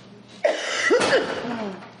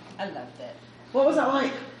 I loved it. What was that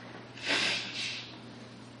like?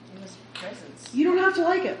 It was presence. You don't have to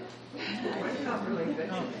like it. I felt really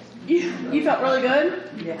good. You felt really good?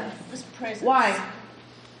 Yes. It was presence. Why?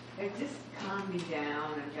 It just calmed me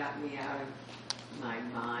down and got me out of my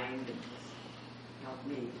mind and just helped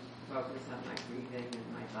me focus on my breathing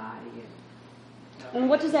and my body. And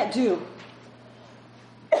what does that do?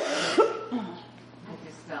 I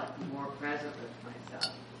just felt more present with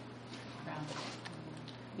myself.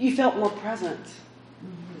 You felt more present.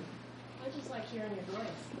 I just like hearing your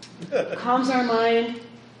voice. Calms our mind,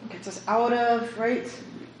 gets us out of, right?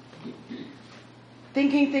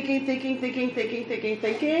 Thinking,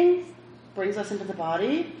 brings us into the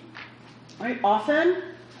body, right? Often,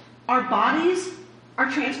 our bodies are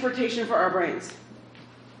transportation for our brains,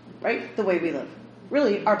 right? The way we live.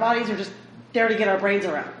 Really, our bodies are just there to get our brains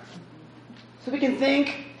around. So we can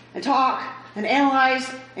think and talk and analyze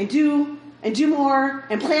and do more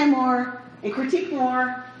and plan more and critique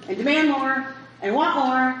more and demand more and want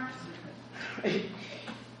more.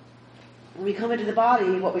 When we come into the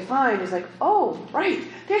body, what we find is like, oh, right,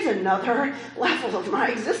 there's another level of my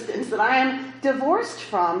existence that I am divorced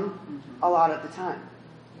from a lot of the time.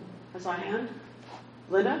 That's my hand.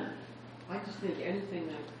 Linda? I just think anything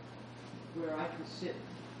where I can sit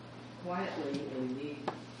quietly and be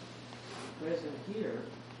present here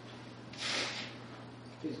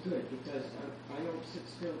is good, because I don't sit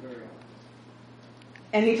still very often.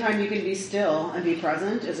 Anytime you can be still and be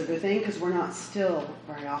present is a good thing, because we're not still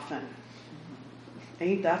very often.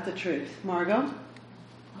 Ain't that the truth? Margot?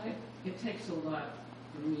 It takes a lot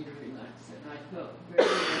for me to relax, and I felt very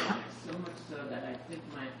relaxed, so much so that I think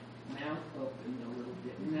my mouth opened a little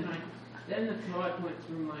bit, and then the thought went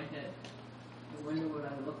through my head, I wonder what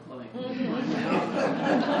I look like with my mouth.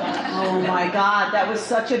 Oh my God, that was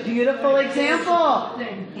such a beautiful example.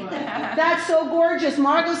 That's so gorgeous.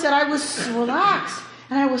 Margot said I was relaxed,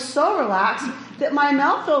 and I was so relaxed that my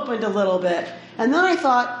mouth opened a little bit. And then I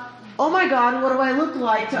thought, oh my God, what do I look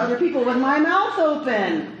like to other people with my mouth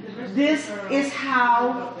open? This is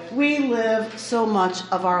how we live so much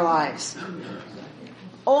of our lives.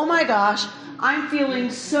 Oh my gosh, I'm feeling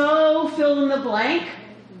so fill in the blank.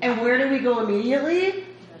 And where do we go immediately?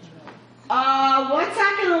 What's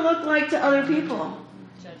that going to look like to other people?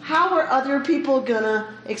 How are other people going to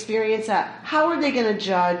experience that? How are they going to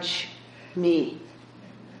judge me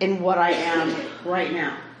in what I am right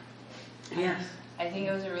now? Yes. I think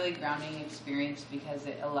it was a really grounding experience because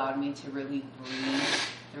it allowed me to really breathe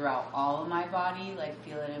throughout all of my body, like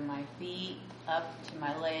feel it in my feet, up to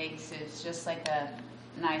my legs. It's just like a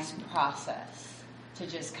nice process to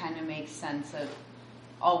just kind of make sense of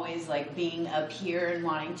always like being up here and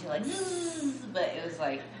wanting to like, but it was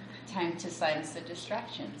like time to silence the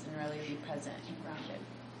distractions and really be present and grounded.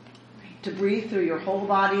 To breathe through your whole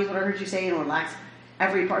body is what I heard you say, and relax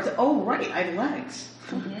every part. So, oh, right, I have legs.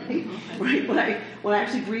 Right, when I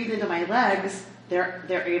actually breathe into my legs,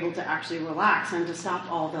 they're able to actually relax and to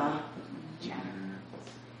stop all the chatter.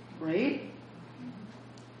 Right?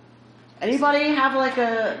 Anybody have like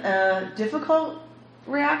a difficult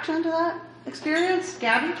reaction to that experience?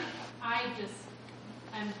 Gabby? I just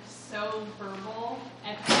am so verbal.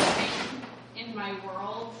 Everything in my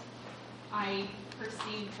world I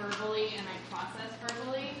perceive verbally and I process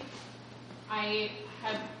verbally. I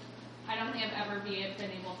don't think I've ever been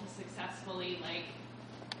able to successfully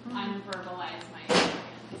unverbalize my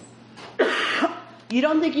experience. You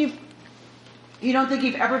don't think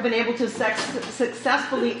you've ever been able to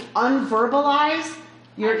successfully unverbalize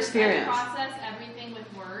your experience? I process everything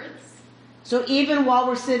with words. So even while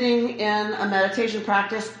we're sitting in a meditation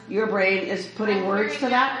practice, your brain is putting words to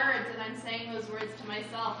that? Words, and I'm saying those words to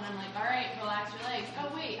myself, and I'm like, all right, relax your legs.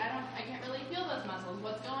 Oh wait, I can't really feel those muscles.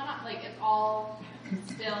 What's going on? Like it's all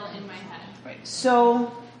still in my head. Right.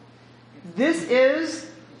 So this is,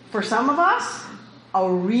 for some of us, a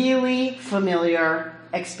really familiar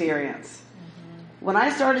experience. When I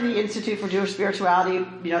started the Institute for Jewish Spirituality,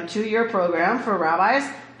 2-year program for rabbis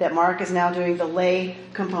that Mark is now doing the lay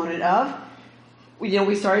component of,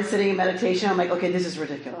 we started sitting in meditation. I'm like, okay, this is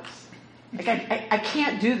ridiculous. Like, I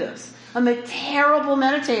can't do this. I'm a terrible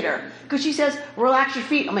meditator. Because she says, relax your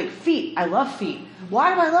feet. I'm like, feet? I love feet.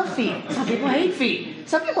 Why do I love feet? Some people hate feet.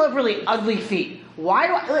 Some people have really ugly feet. Why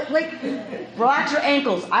do I, relax your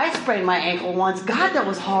ankles. I sprained my ankle once. God, that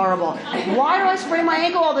was horrible. Why do I sprain my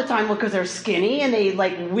ankle all the time? Well, because they're skinny and they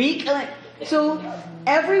weak. So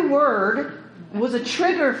every word was a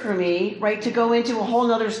trigger for me, right, to go into a whole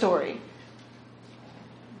nother story.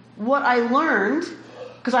 What I learned,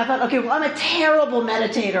 because I thought, okay, well, I'm a terrible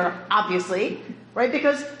meditator, obviously, right?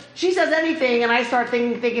 Because she says anything and I start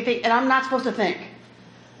thinking, and I'm not supposed to think.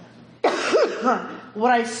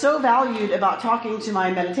 What I so valued about talking to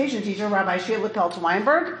my meditation teacher, Rabbi Sheila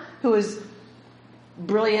Pelt-Weinberg, who is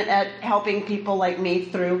brilliant at helping people like me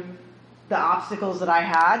through the obstacles that I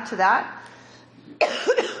had to that,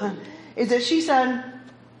 is that she said,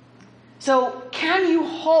 so can you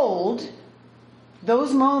hold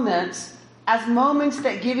those moments as moments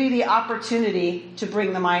that give you the opportunity to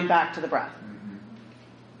bring the mind back to the breath?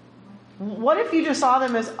 What if you just saw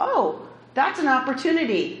them as, oh, that's an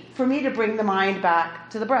opportunity for me to bring the mind back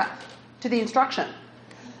to the breath, to the instruction.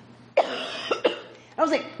 I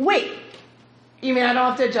was like, wait, you mean I don't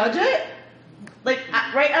have to judge it? Right?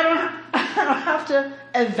 I don't have to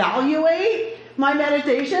evaluate my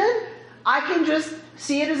meditation. I can just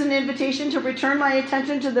see it as an invitation to return my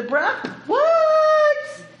attention to the breath. What?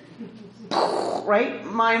 Right?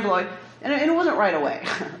 Mind blowing. And it wasn't right away,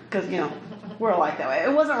 because, we're like that way.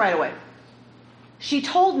 It wasn't right away. She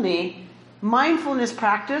told me mindfulness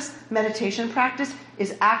practice, meditation practice,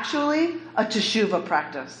 is actually a teshuvah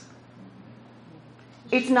practice.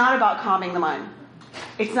 It's not about calming the mind.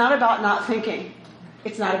 It's not about not thinking.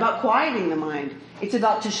 It's not about quieting the mind. It's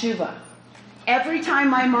about teshuvah. Every time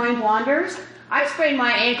my mind wanders, I sprained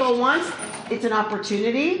my ankle once, it's an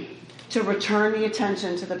opportunity to return the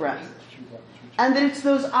attention to the breath. And then it's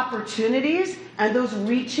those opportunities and those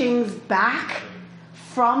reachings back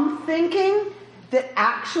from thinking that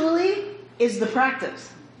actually is the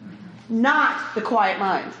practice, not the quiet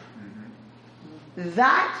mind.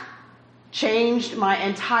 That changed my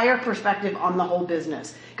entire perspective on the whole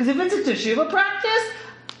business. Because if it's a teshuva practice,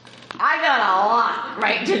 I got a lot,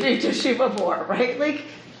 right, to do teshuva for, right? Like,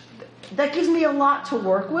 that gives me a lot to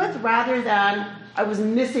work with rather than I was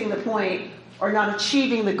missing the point or not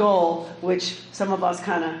achieving the goal, which some of us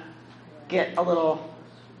kind of get a little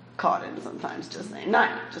caught in sometimes. Just saying.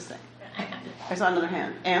 Not just saying. I saw another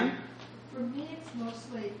hand. Anne? For me, it's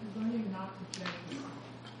mostly learning not to judge yourself.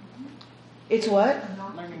 It's what?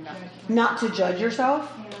 Not to judge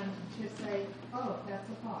yourself? And to say, oh, that's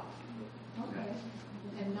a thought. Okay.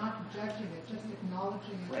 And not judging it, just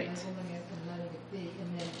acknowledging it, Right. labeling it, and letting it be,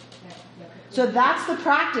 and then So that's the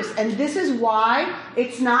practice. And this is why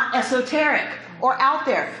it's not esoteric or out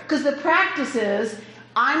there. Because the practice is,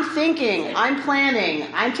 I'm thinking, I'm planning,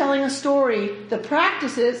 I'm telling a story. The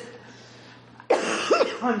practice is,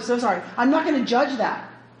 I'm so sorry, I'm not going to judge that.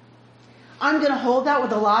 I'm going to hold that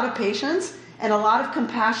with a lot of patience and a lot of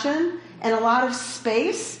compassion and a lot of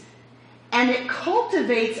space. And it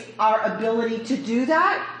cultivates our ability to do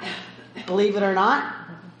that, believe it or not,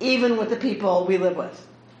 even with the people we live with.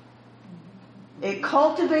 It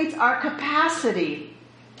cultivates our capacity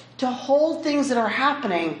to hold things that are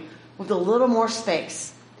happening with a little more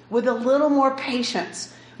space, with a little more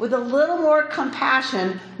patience, with a little more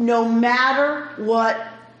compassion, no matter what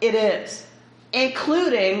it is,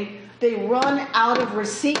 including they run out of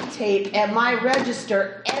receipt tape at my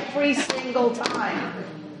register every single time.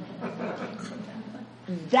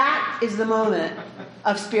 That is the moment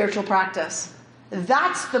of spiritual practice.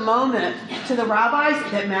 That's the moment to the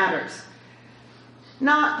rabbis that matters.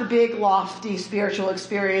 Not the big, lofty spiritual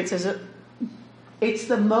experiences. It's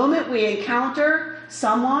the moment we encounter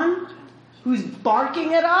someone who's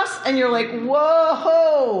barking at us and you're like,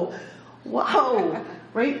 whoa, whoa,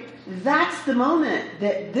 right? That's the moment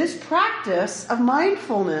that this practice of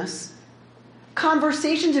mindfulness,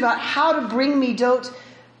 conversations about how to bring midot,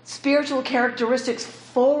 spiritual characteristics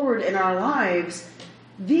forward in our lives,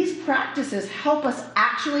 these practices help us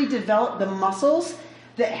actually develop the muscles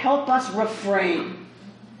that help us refrain.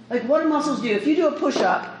 Like, what do muscles do? If you do a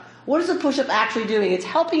push-up, what is a push-up actually doing? It's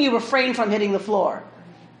helping you refrain from hitting the floor.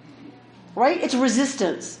 Right? It's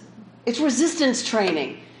resistance. It's resistance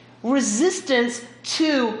training. Resistance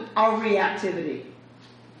to our reactivity.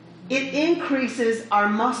 It increases our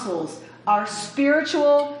muscles, our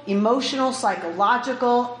spiritual, emotional,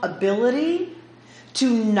 psychological ability to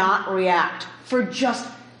not react for just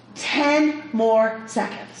 10 more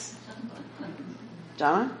seconds.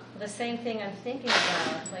 Donna? The same thing I'm thinking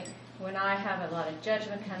about, like when I have a lot of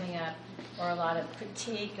judgment coming up or a lot of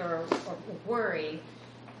critique or worry,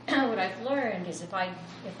 what I've learned is if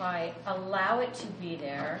I allow it to be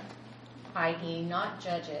there, i.e. not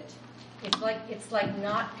judge it, it's like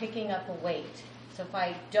not picking up a weight. So if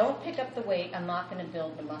I don't pick up the weight, I'm not going to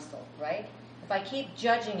build the muscle, right? If I keep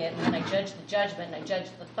judging it and I judge the judgment and I judge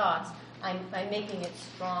the thoughts, I'm making it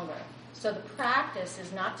stronger. So the practice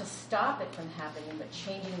is not to stop it from happening, but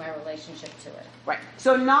changing my relationship to it. Right.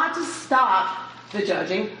 So not to stop the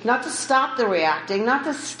judging, not to stop the reacting, not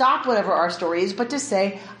to stop whatever our story is, but to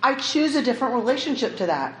say, I choose a different relationship to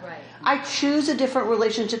that. Right. I choose a different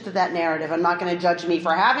relationship to that narrative. I'm not going to judge me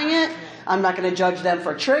for having it. I'm not going to judge them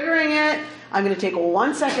for triggering it. I'm going to take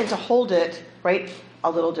 1 second to hold it, right,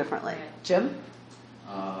 a little differently. Jim?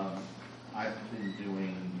 I've been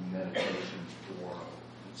doing meditation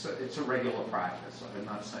it's a regular practice. I'm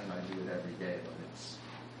not saying I do it every day, but it's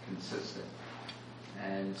consistent.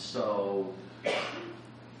 And so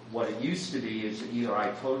what it used to be is either I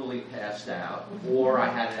totally passed out or I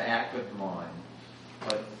had an active mind.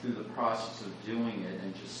 But through the process of doing it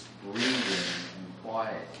and just breathing and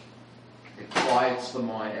quiet, it quiets the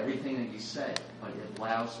mind, everything that you say. But it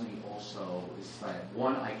allows me also, is that,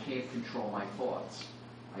 one, I can't control my thoughts.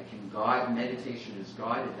 I can guide, meditation has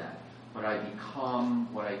guided that. But I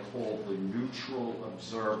become what I call the neutral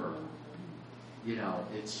observer. You know,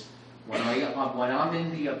 it's when I'm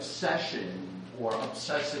in the obsession or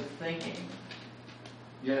obsessive thinking,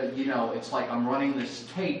 you know, it's like I'm running this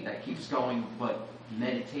tape that keeps going, but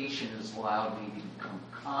meditation has allowed me to become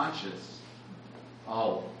conscious.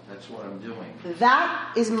 Oh, that's what I'm doing.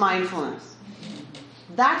 That is mindfulness.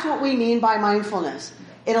 That's what we mean by mindfulness.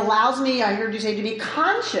 It allows me, I heard you say, to be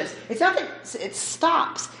conscious. It's not that it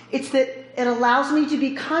stops. It's that it allows me to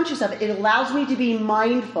be conscious of it. It allows me to be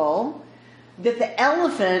mindful that the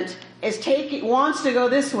elephant wants to go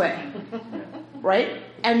this way, right?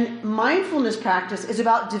 And mindfulness practice is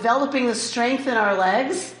about developing the strength in our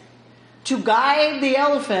legs to guide the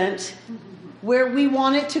elephant where we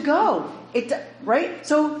want it to go. Right?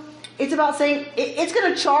 So it's about saying it's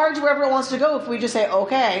going to charge wherever it wants to go if we just say,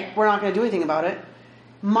 okay, we're not going to do anything about it.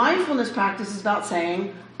 Mindfulness practice is about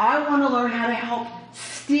saying, I want to learn how to help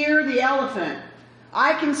steer the elephant.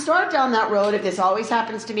 I can start down that road if this always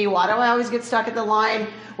happens to me. Why do I always get stuck at the line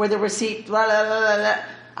where the receipt, blah, blah, blah,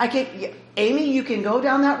 blah. Amy, you can go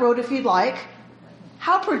down that road if you'd like.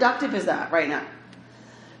 How productive is that right now?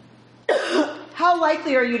 How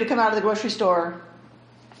likely are you to come out of the grocery store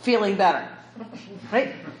feeling better?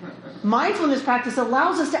 Right? Mindfulness practice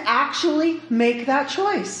allows us to actually make that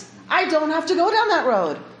choice. I don't have to go down that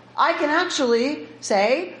road. I can actually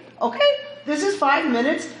say, okay, this is 5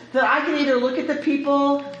 minutes that I can either look at the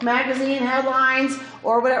People magazine headlines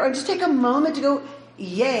or whatever, and just take a moment to go,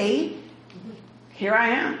 yay, here I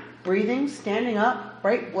am, breathing, standing up,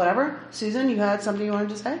 right, whatever. Susan, you had something you wanted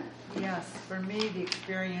to say? Yes, for me the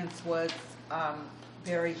experience was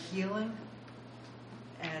very healing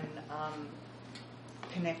and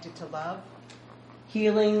connected to love.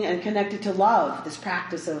 Healing and connected to love, this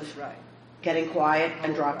practice of getting quiet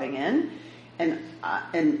and dropping in.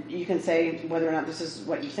 And you can say whether or not this is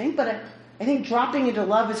what you think, but I think dropping into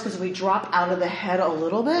love is because we drop out of the head a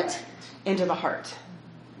little bit into the heart.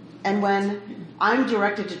 And when I'm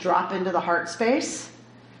directed to drop into the heart space,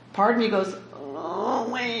 part of me goes, oh,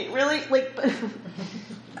 wait, really? But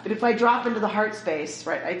if I drop into the heart space,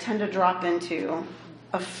 right, I tend to drop into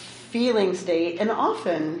a feeling state and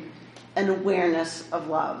often an awareness of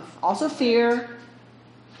love. Also fear,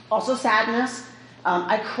 also sadness.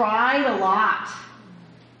 I cried a lot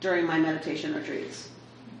during my meditation retreats.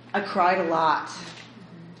 I cried a lot.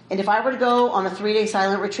 And if I were to go on a 3-day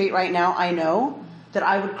silent retreat right now, I know that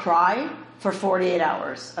I would cry for 48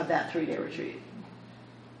 hours of that 3-day retreat.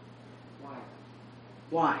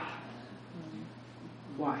 Why?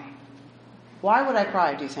 Why? Why would I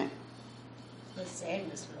cry, do you think? The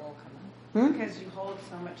sadness will all come up. Because you hold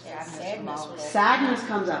so much sadness. Sadness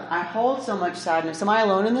comes up. I hold so much sadness. Am I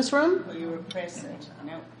alone in this room? Well, you repress it.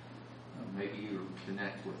 No. Maybe you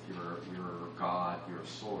connect with your God, your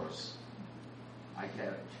source. I get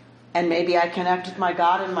it. And maybe I connect with my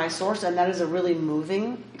God and my source, and that is a really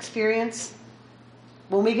moving experience.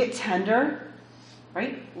 When we get tender,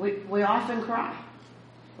 right, we often cry.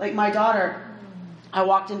 Like my daughter, I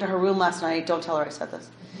walked into her room last night. Don't tell her I said this.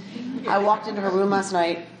 I walked into her room last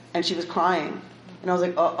night, and she was crying. And I was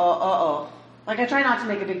like, uh-oh. Like, I try not to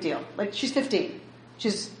make a big deal. Like, she's 15.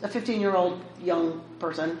 She's a 15-year-old young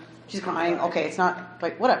person. She's crying. Okay, it's not,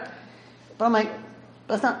 like, whatever. But I'm like,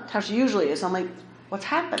 that's not how she usually is. So I'm like, what's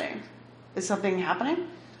happening? Is something happening?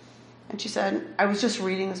 And she said, I was just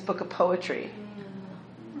reading this book of poetry.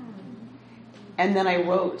 And then I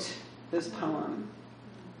wrote this poem.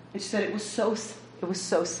 And she said, it was so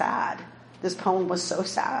sad. This poem was so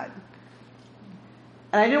sad.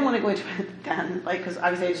 And I didn't want to go into it then, like, because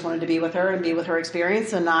obviously I just wanted to be with her and be with her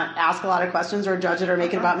experience and not ask a lot of questions or judge it or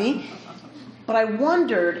make it about me. But I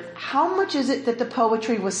wondered, how much is it that the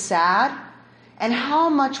poetry was sad, and how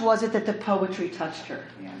much was it that the poetry touched her?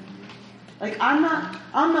 Like, I'm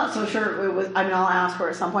not so sure it was. I mean, I'll ask her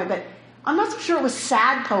at some point, but I'm not so sure it was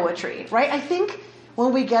sad poetry, right? I think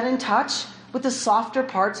when we get in touch with the softer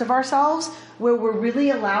parts of ourselves, where we really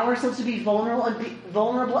allow ourselves to be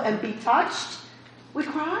vulnerable and be touched, we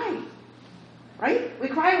cry, right? We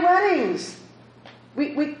cry at weddings.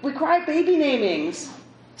 We cry at baby namings.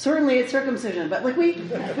 Certainly at circumcision, but like we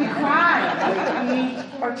cry,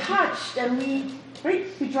 we are touched, and we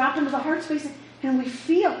drop into the heart space, and we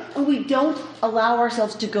feel, and we don't allow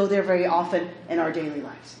ourselves to go there very often in our daily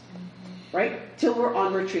lives, right? Till we're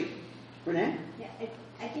on retreat. Renee? Yeah,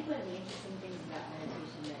 I think one of the interesting things about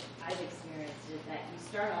meditation that I've experienced is that you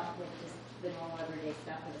start off with just the normal everyday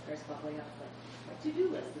stuff when it starts bubbling up, like my to-do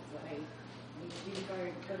list is what I need to do before I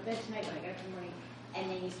go to bed tonight, when I get up in the morning, and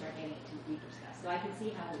then you start getting into deeper stuff. So I can see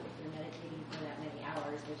how if you're meditating for that many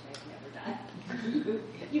hours, which I've never done,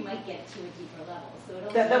 you might get to a deeper level.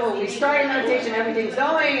 So that when we start in meditation, everything's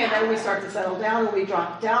going, and then we start to settle down, and we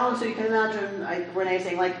drop down. So you can imagine, like Renee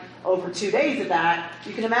saying, like over 2 days of that,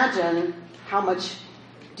 you can imagine how much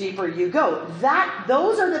deeper you go.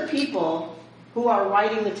 Those are the people who are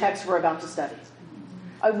writing the text we're about to study.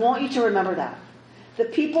 I want you to remember that. The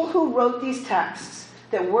people who wrote these texts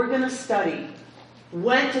that we're going to study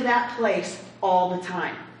went to that place all the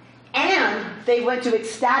time. And they went to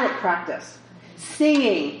ecstatic practice,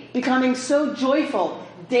 singing, becoming so joyful,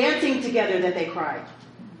 dancing together that they cried.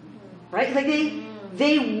 Right? Like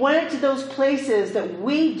they went to those places that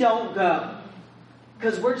we don't go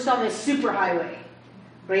because we're just on this superhighway.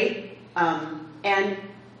 Right? And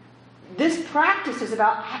this practice is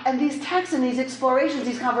about, and these texts and these explorations,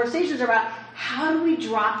 these conversations are about how do we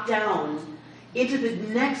drop down into the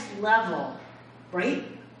next level, right,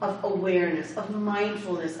 of awareness, of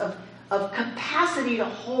mindfulness, of capacity to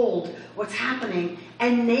hold what's happening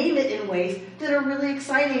and name it in ways that are really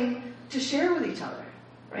exciting to share with each other,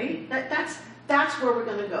 right? That's where we're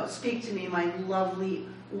going to go. Speak to me, my lovely,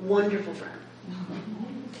 wonderful friend.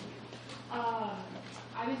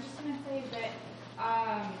 I was just going to say that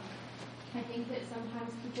I think that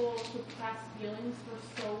sometimes people suppress feelings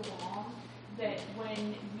for so long that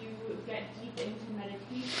when you get deep into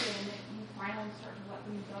meditation, you finally start to let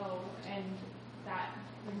them go, and that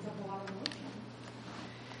brings up a lot of emotion.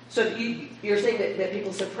 So you're saying that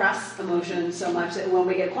people suppress emotion so much that when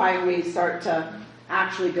we get quiet and we start to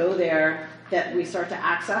actually go there, that we start to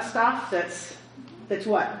access stuff that's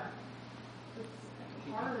what?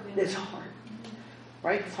 It's hard. It's hard.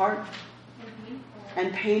 Right? It's hard.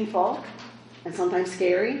 And painful. And sometimes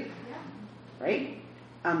scary. Right?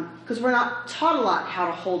 Because we're not taught a lot how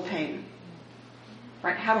to hold pain.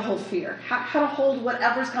 Right? How to hold fear. How to hold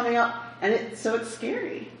whatever's coming up. And so it's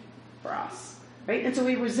scary for us. Right? And so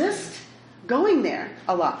we resist going there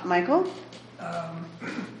a lot. Michael?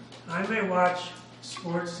 I may watch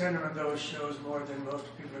Sports Center of those shows more than most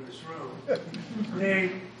people in this room.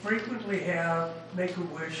 They frequently have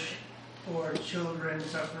Make-A-Wish or children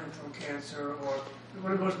suffering from cancer, or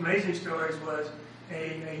one of the most amazing stories was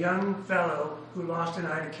a young fellow who lost an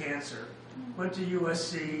eye to cancer, went to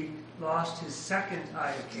USC, lost his second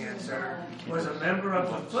eye to cancer, was a member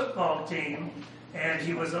of the football team, and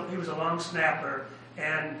he was a long snapper,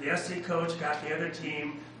 and the SC coach got the other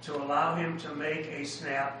team to allow him to make a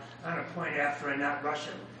snap on a point after and not rush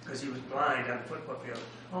him, because he was blind on the football field.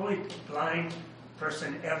 Only blind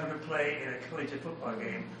person ever to play in a collegiate football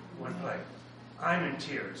game, one play. I'm in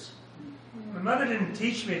tears. My mother didn't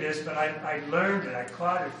teach me this, but I learned it. I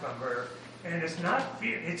caught it from her. And it's not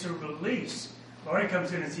fear, it's a release. Lori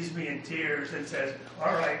comes in and sees me in tears and says,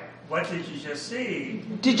 all right, what did you just see?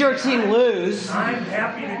 Did your team lose? I'm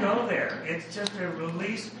happy to go there. It's just a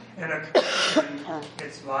release and a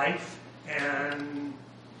it's life, and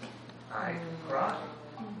I cry.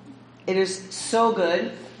 It is so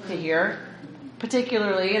good to hear,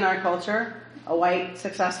 particularly in our culture, a white,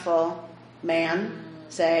 successful man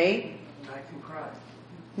say, I can cry.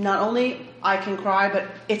 Not only I can cry, but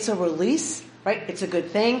it's a release, right? It's a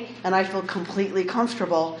good thing, and I feel completely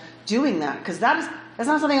comfortable doing that, because that's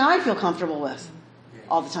not something I feel comfortable with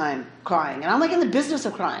all the time, crying. And I'm like in the business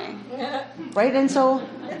of crying, right? And so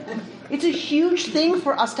it's a huge thing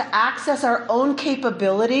for us to access our own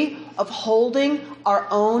capability of holding our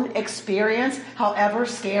own experience, however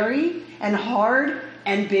scary and hard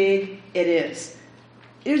and big it is.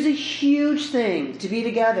 It is a huge thing to be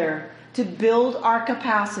together, to build our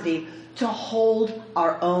capacity to hold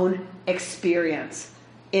our own experience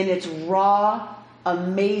in its raw,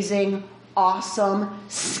 amazing, awesome,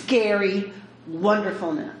 scary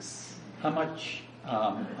wonderfulness. How much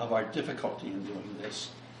of our difficulty in doing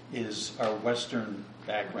this is our Western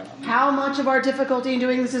background? How much of our difficulty in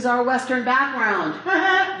doing this is our Western background?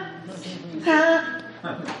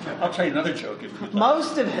 I'll tell you another joke. If you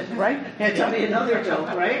Most of it, right? Yeah, tell me another joke,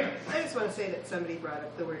 right? I just want to say that somebody brought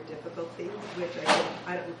up the word difficulty, which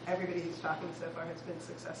I don't, everybody who's talking so far has been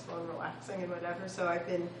successful and relaxing and whatever. So I've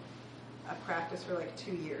been a practice for like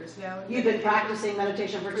 2 years now. You've been practicing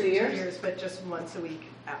meditation for 2 years? 2 years, but just once a week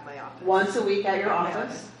at my office. Once a week at your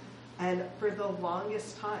office? And for the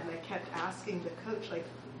longest time, I kept asking the coach, like,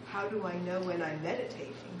 how do I know when I'm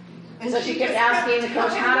meditating? And so she kept asking the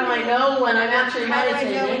coach, how do I know when I'm actually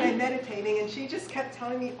meditating? How do I know when I'm meditating? And she just kept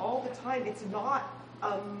telling me all the time, it's not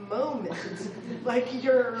a moment. Like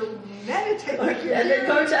you're meditating. Like you're and the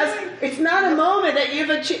coach says, it's not a moment that you've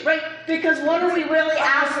achieved, right? Because what are we really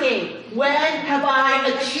asking? When have I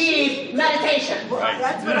achieved meditation? Right.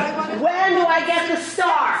 That's what I want to. When do I get the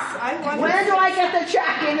star? When do I get the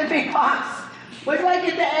check in the big box? When do I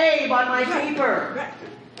get the A on my paper? Right.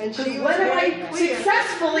 And when have I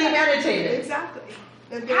successfully meditated? Exactly.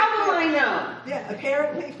 How will I know? Yeah,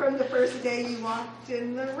 apparently from the first day you walked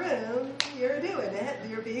in the room, you're doing it.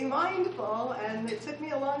 You're being mindful, and it took me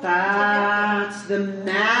a long time. That's the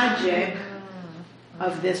magic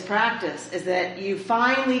of this practice, is that you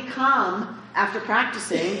finally come after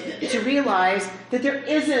practicing to realize that there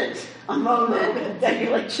isn't a moment that you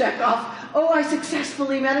like check off, oh, I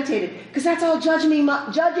successfully meditated. Because that's all judging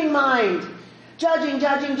mind. Judging.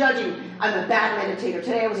 I'm a bad meditator.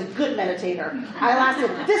 Today I was a good meditator. I lasted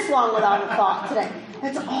this long without a thought today.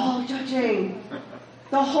 That's all judging.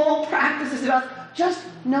 The whole practice is about just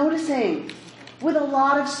noticing with a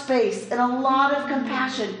lot of space and a lot of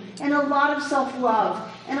compassion and a lot of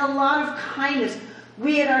self-love and a lot of kindness.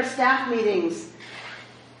 We at our staff meetings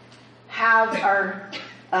at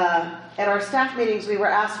our staff meetings, we were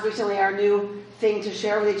asked recently, our new thing to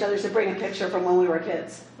share with each other is to bring a picture from when we were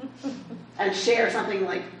kids and share something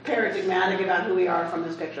like paradigmatic about who we are from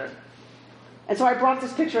this picture. And so I brought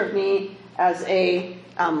this picture of me as a,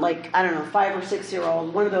 5 or 6 year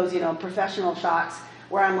old, one of those, professional shots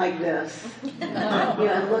where I'm like this,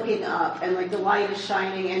 and looking up, and like the light is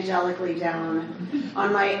shining angelically down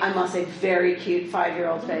on my, I must say, very cute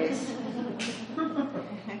 5-year-old face.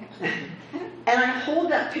 And I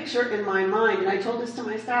hold that picture in my mind, and I told this to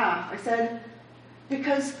my staff. I said,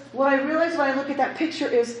 because what I realize when I look at that picture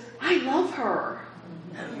is, I love her.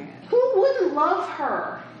 Who wouldn't love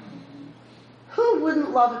her? Who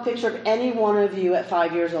wouldn't love a picture of any one of you at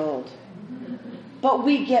 5 years old? But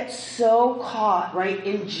we get so caught, right,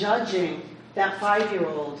 in judging that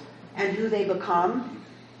 5-year-old and who they become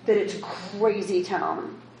that it's crazy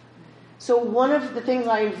town. So one of the things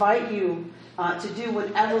I invite you to do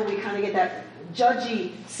whenever we kind of get that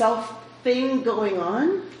judgy self thing going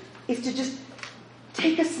on is to just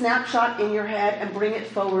take a snapshot in your head and bring it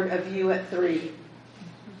forward of you at 3,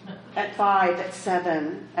 at 5, at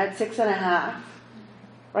 7, at 6.5,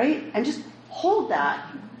 right? And just hold that,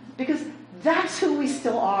 because that's who we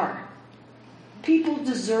still are. People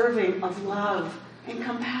deserving of love and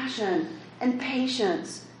compassion and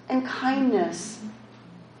patience and kindness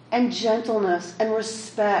and gentleness and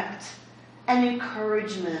respect and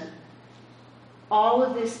encouragement. All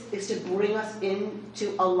of this is to bring us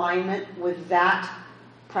into alignment with that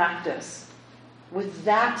practice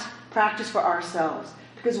for ourselves.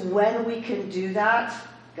 Because when we can do that,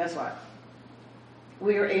 guess what?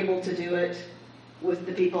 We are able to do it with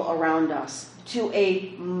the people around us to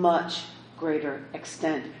a much greater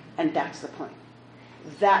extent. And that's the point.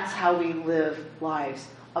 That's how we live lives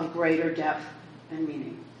of greater depth and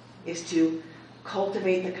meaning, is to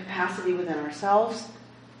cultivate the capacity within ourselves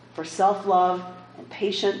for self-love and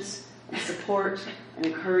patience and support and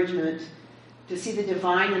encouragement, to see the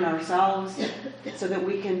divine in ourselves so that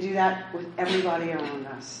we can do that with everybody around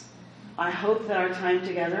us. I hope that our time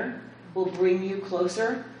together will bring you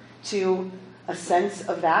closer to a sense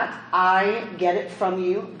of that. I get it from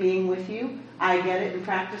you, being with you. I get it in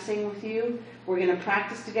practicing with you. We're going to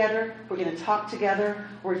practice together. We're going to talk together.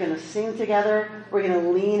 We're going to sing together. We're going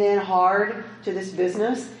to lean in hard to this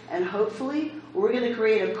business. And hopefully, we're going to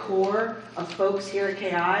create a core of folks here at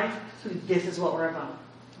KI who this is what we're about.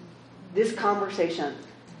 This conversation.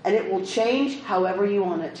 And it will change however you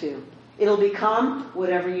want it to. It'll become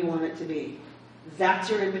whatever you want it to be. That's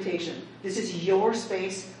your invitation. This is your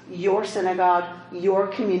space, your synagogue, your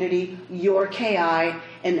community, your KI,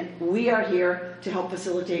 and we are here to help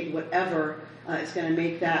facilitate whatever is going to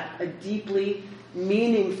make that a deeply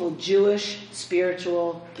meaningful Jewish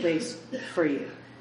spiritual place for you.